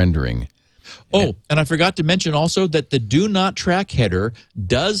to be rendering. Oh, and I forgot to mention also that the do not track header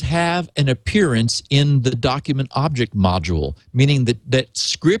does have an appearance in the document object module, meaning that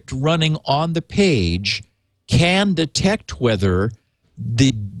script running on the page can detect whether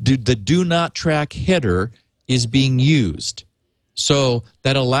the do not track header is being used. So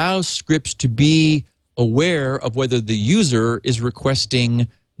that allows scripts to be aware of whether the user is requesting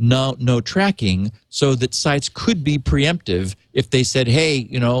no tracking, so that sites could be preemptive if they said, hey,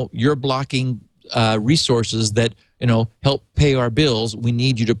 you're blocking resources that, help pay our bills. We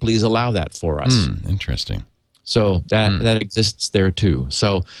need you to please allow that for us. Interesting. So that exists there too.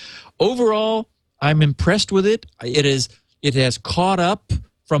 So overall, I'm impressed with it. It has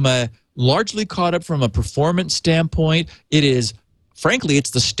largely caught up from a performance standpoint. It is, frankly,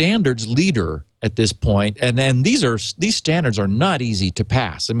 it's the standards leader at this point, and then these standards are not easy to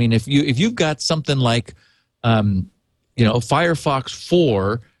pass. I mean, if you've got something like Firefox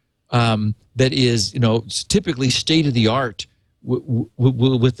 4 that is typically state of the art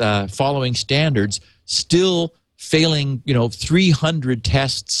with following standards, still failing 300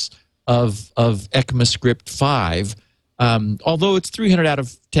 tests of ECMAScript 5. Although it's 300 out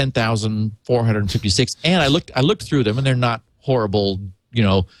of 10,456, and I looked through them, and they're not horrible,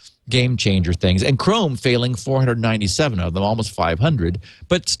 game changer things. And Chrome failing 497 of them, almost 500.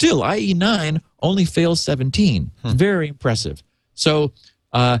 But still, IE9 only fails 17. Very impressive. So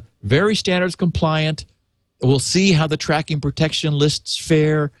very standards compliant. We'll see how the tracking protection lists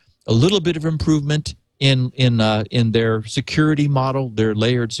fare. A little bit of improvement in their security model, their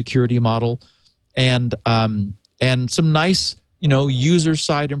layered security model, and some nice user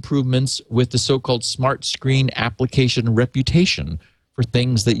side improvements with the so-called smart screen application reputation for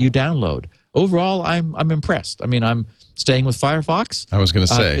things that you download. Overall, I'm impressed. I mean, I'm staying with Firefox. I was going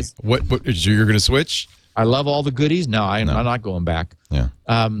to say, what you're going to switch? I love all the goodies. No, I'm not going back. Yeah.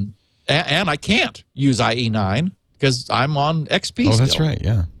 And I can't use IE9 because I'm on XP. Oh, still. that's right.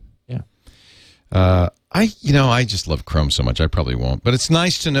 Yeah. Yeah. I just love Chrome so much. I probably won't, but it's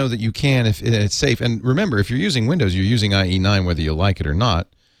nice to know that you can if it's safe. And remember, if you're using Windows, you're using IE9 whether you like it or not,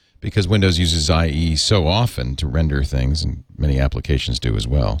 because Windows uses IE so often to render things, and many applications do as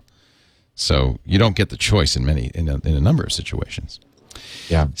well. So you don't get the choice in a number of situations.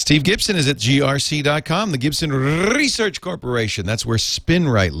 Yeah. Steve Gibson is at grc.com, the Gibson Research Corporation. That's where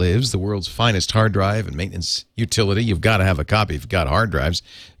SpinRite lives, the world's finest hard drive and maintenance utility. You've got to have a copy if you've got hard drives.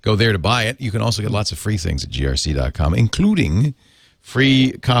 Go there to buy it. You can also get lots of free things at grc.com, including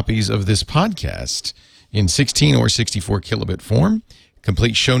free copies of this podcast in 16 or 64 kilobit form,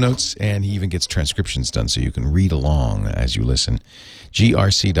 complete show notes, and he even gets transcriptions done so you can read along as you listen.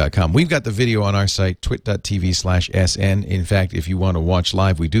 grc.com. We've got the video on our site, twit.tv/SN. In fact, if you want to watch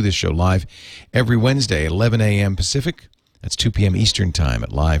live, we do this show live every Wednesday at 11 a.m. Pacific. That's 2 p.m. Eastern Time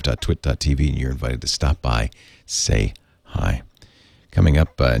at live.twit.tv, and you're invited to stop by, say hi. Coming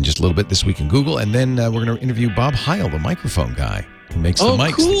up in just a little bit this week in Google, and then we're going to interview Bob Heil, the microphone guy who makes the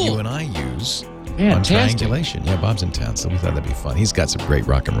mics that you and I use on Triangulation. Yeah, Bob's in town, so we thought that'd be fun. He's got some great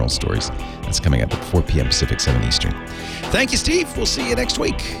rock and roll stories. That's coming up at 4 p.m. Pacific, 7 Eastern. Thank you, Steve. We'll see you next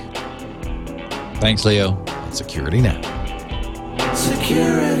week. Thanks, Leo. Security Now.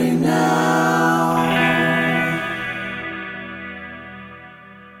 Security Now.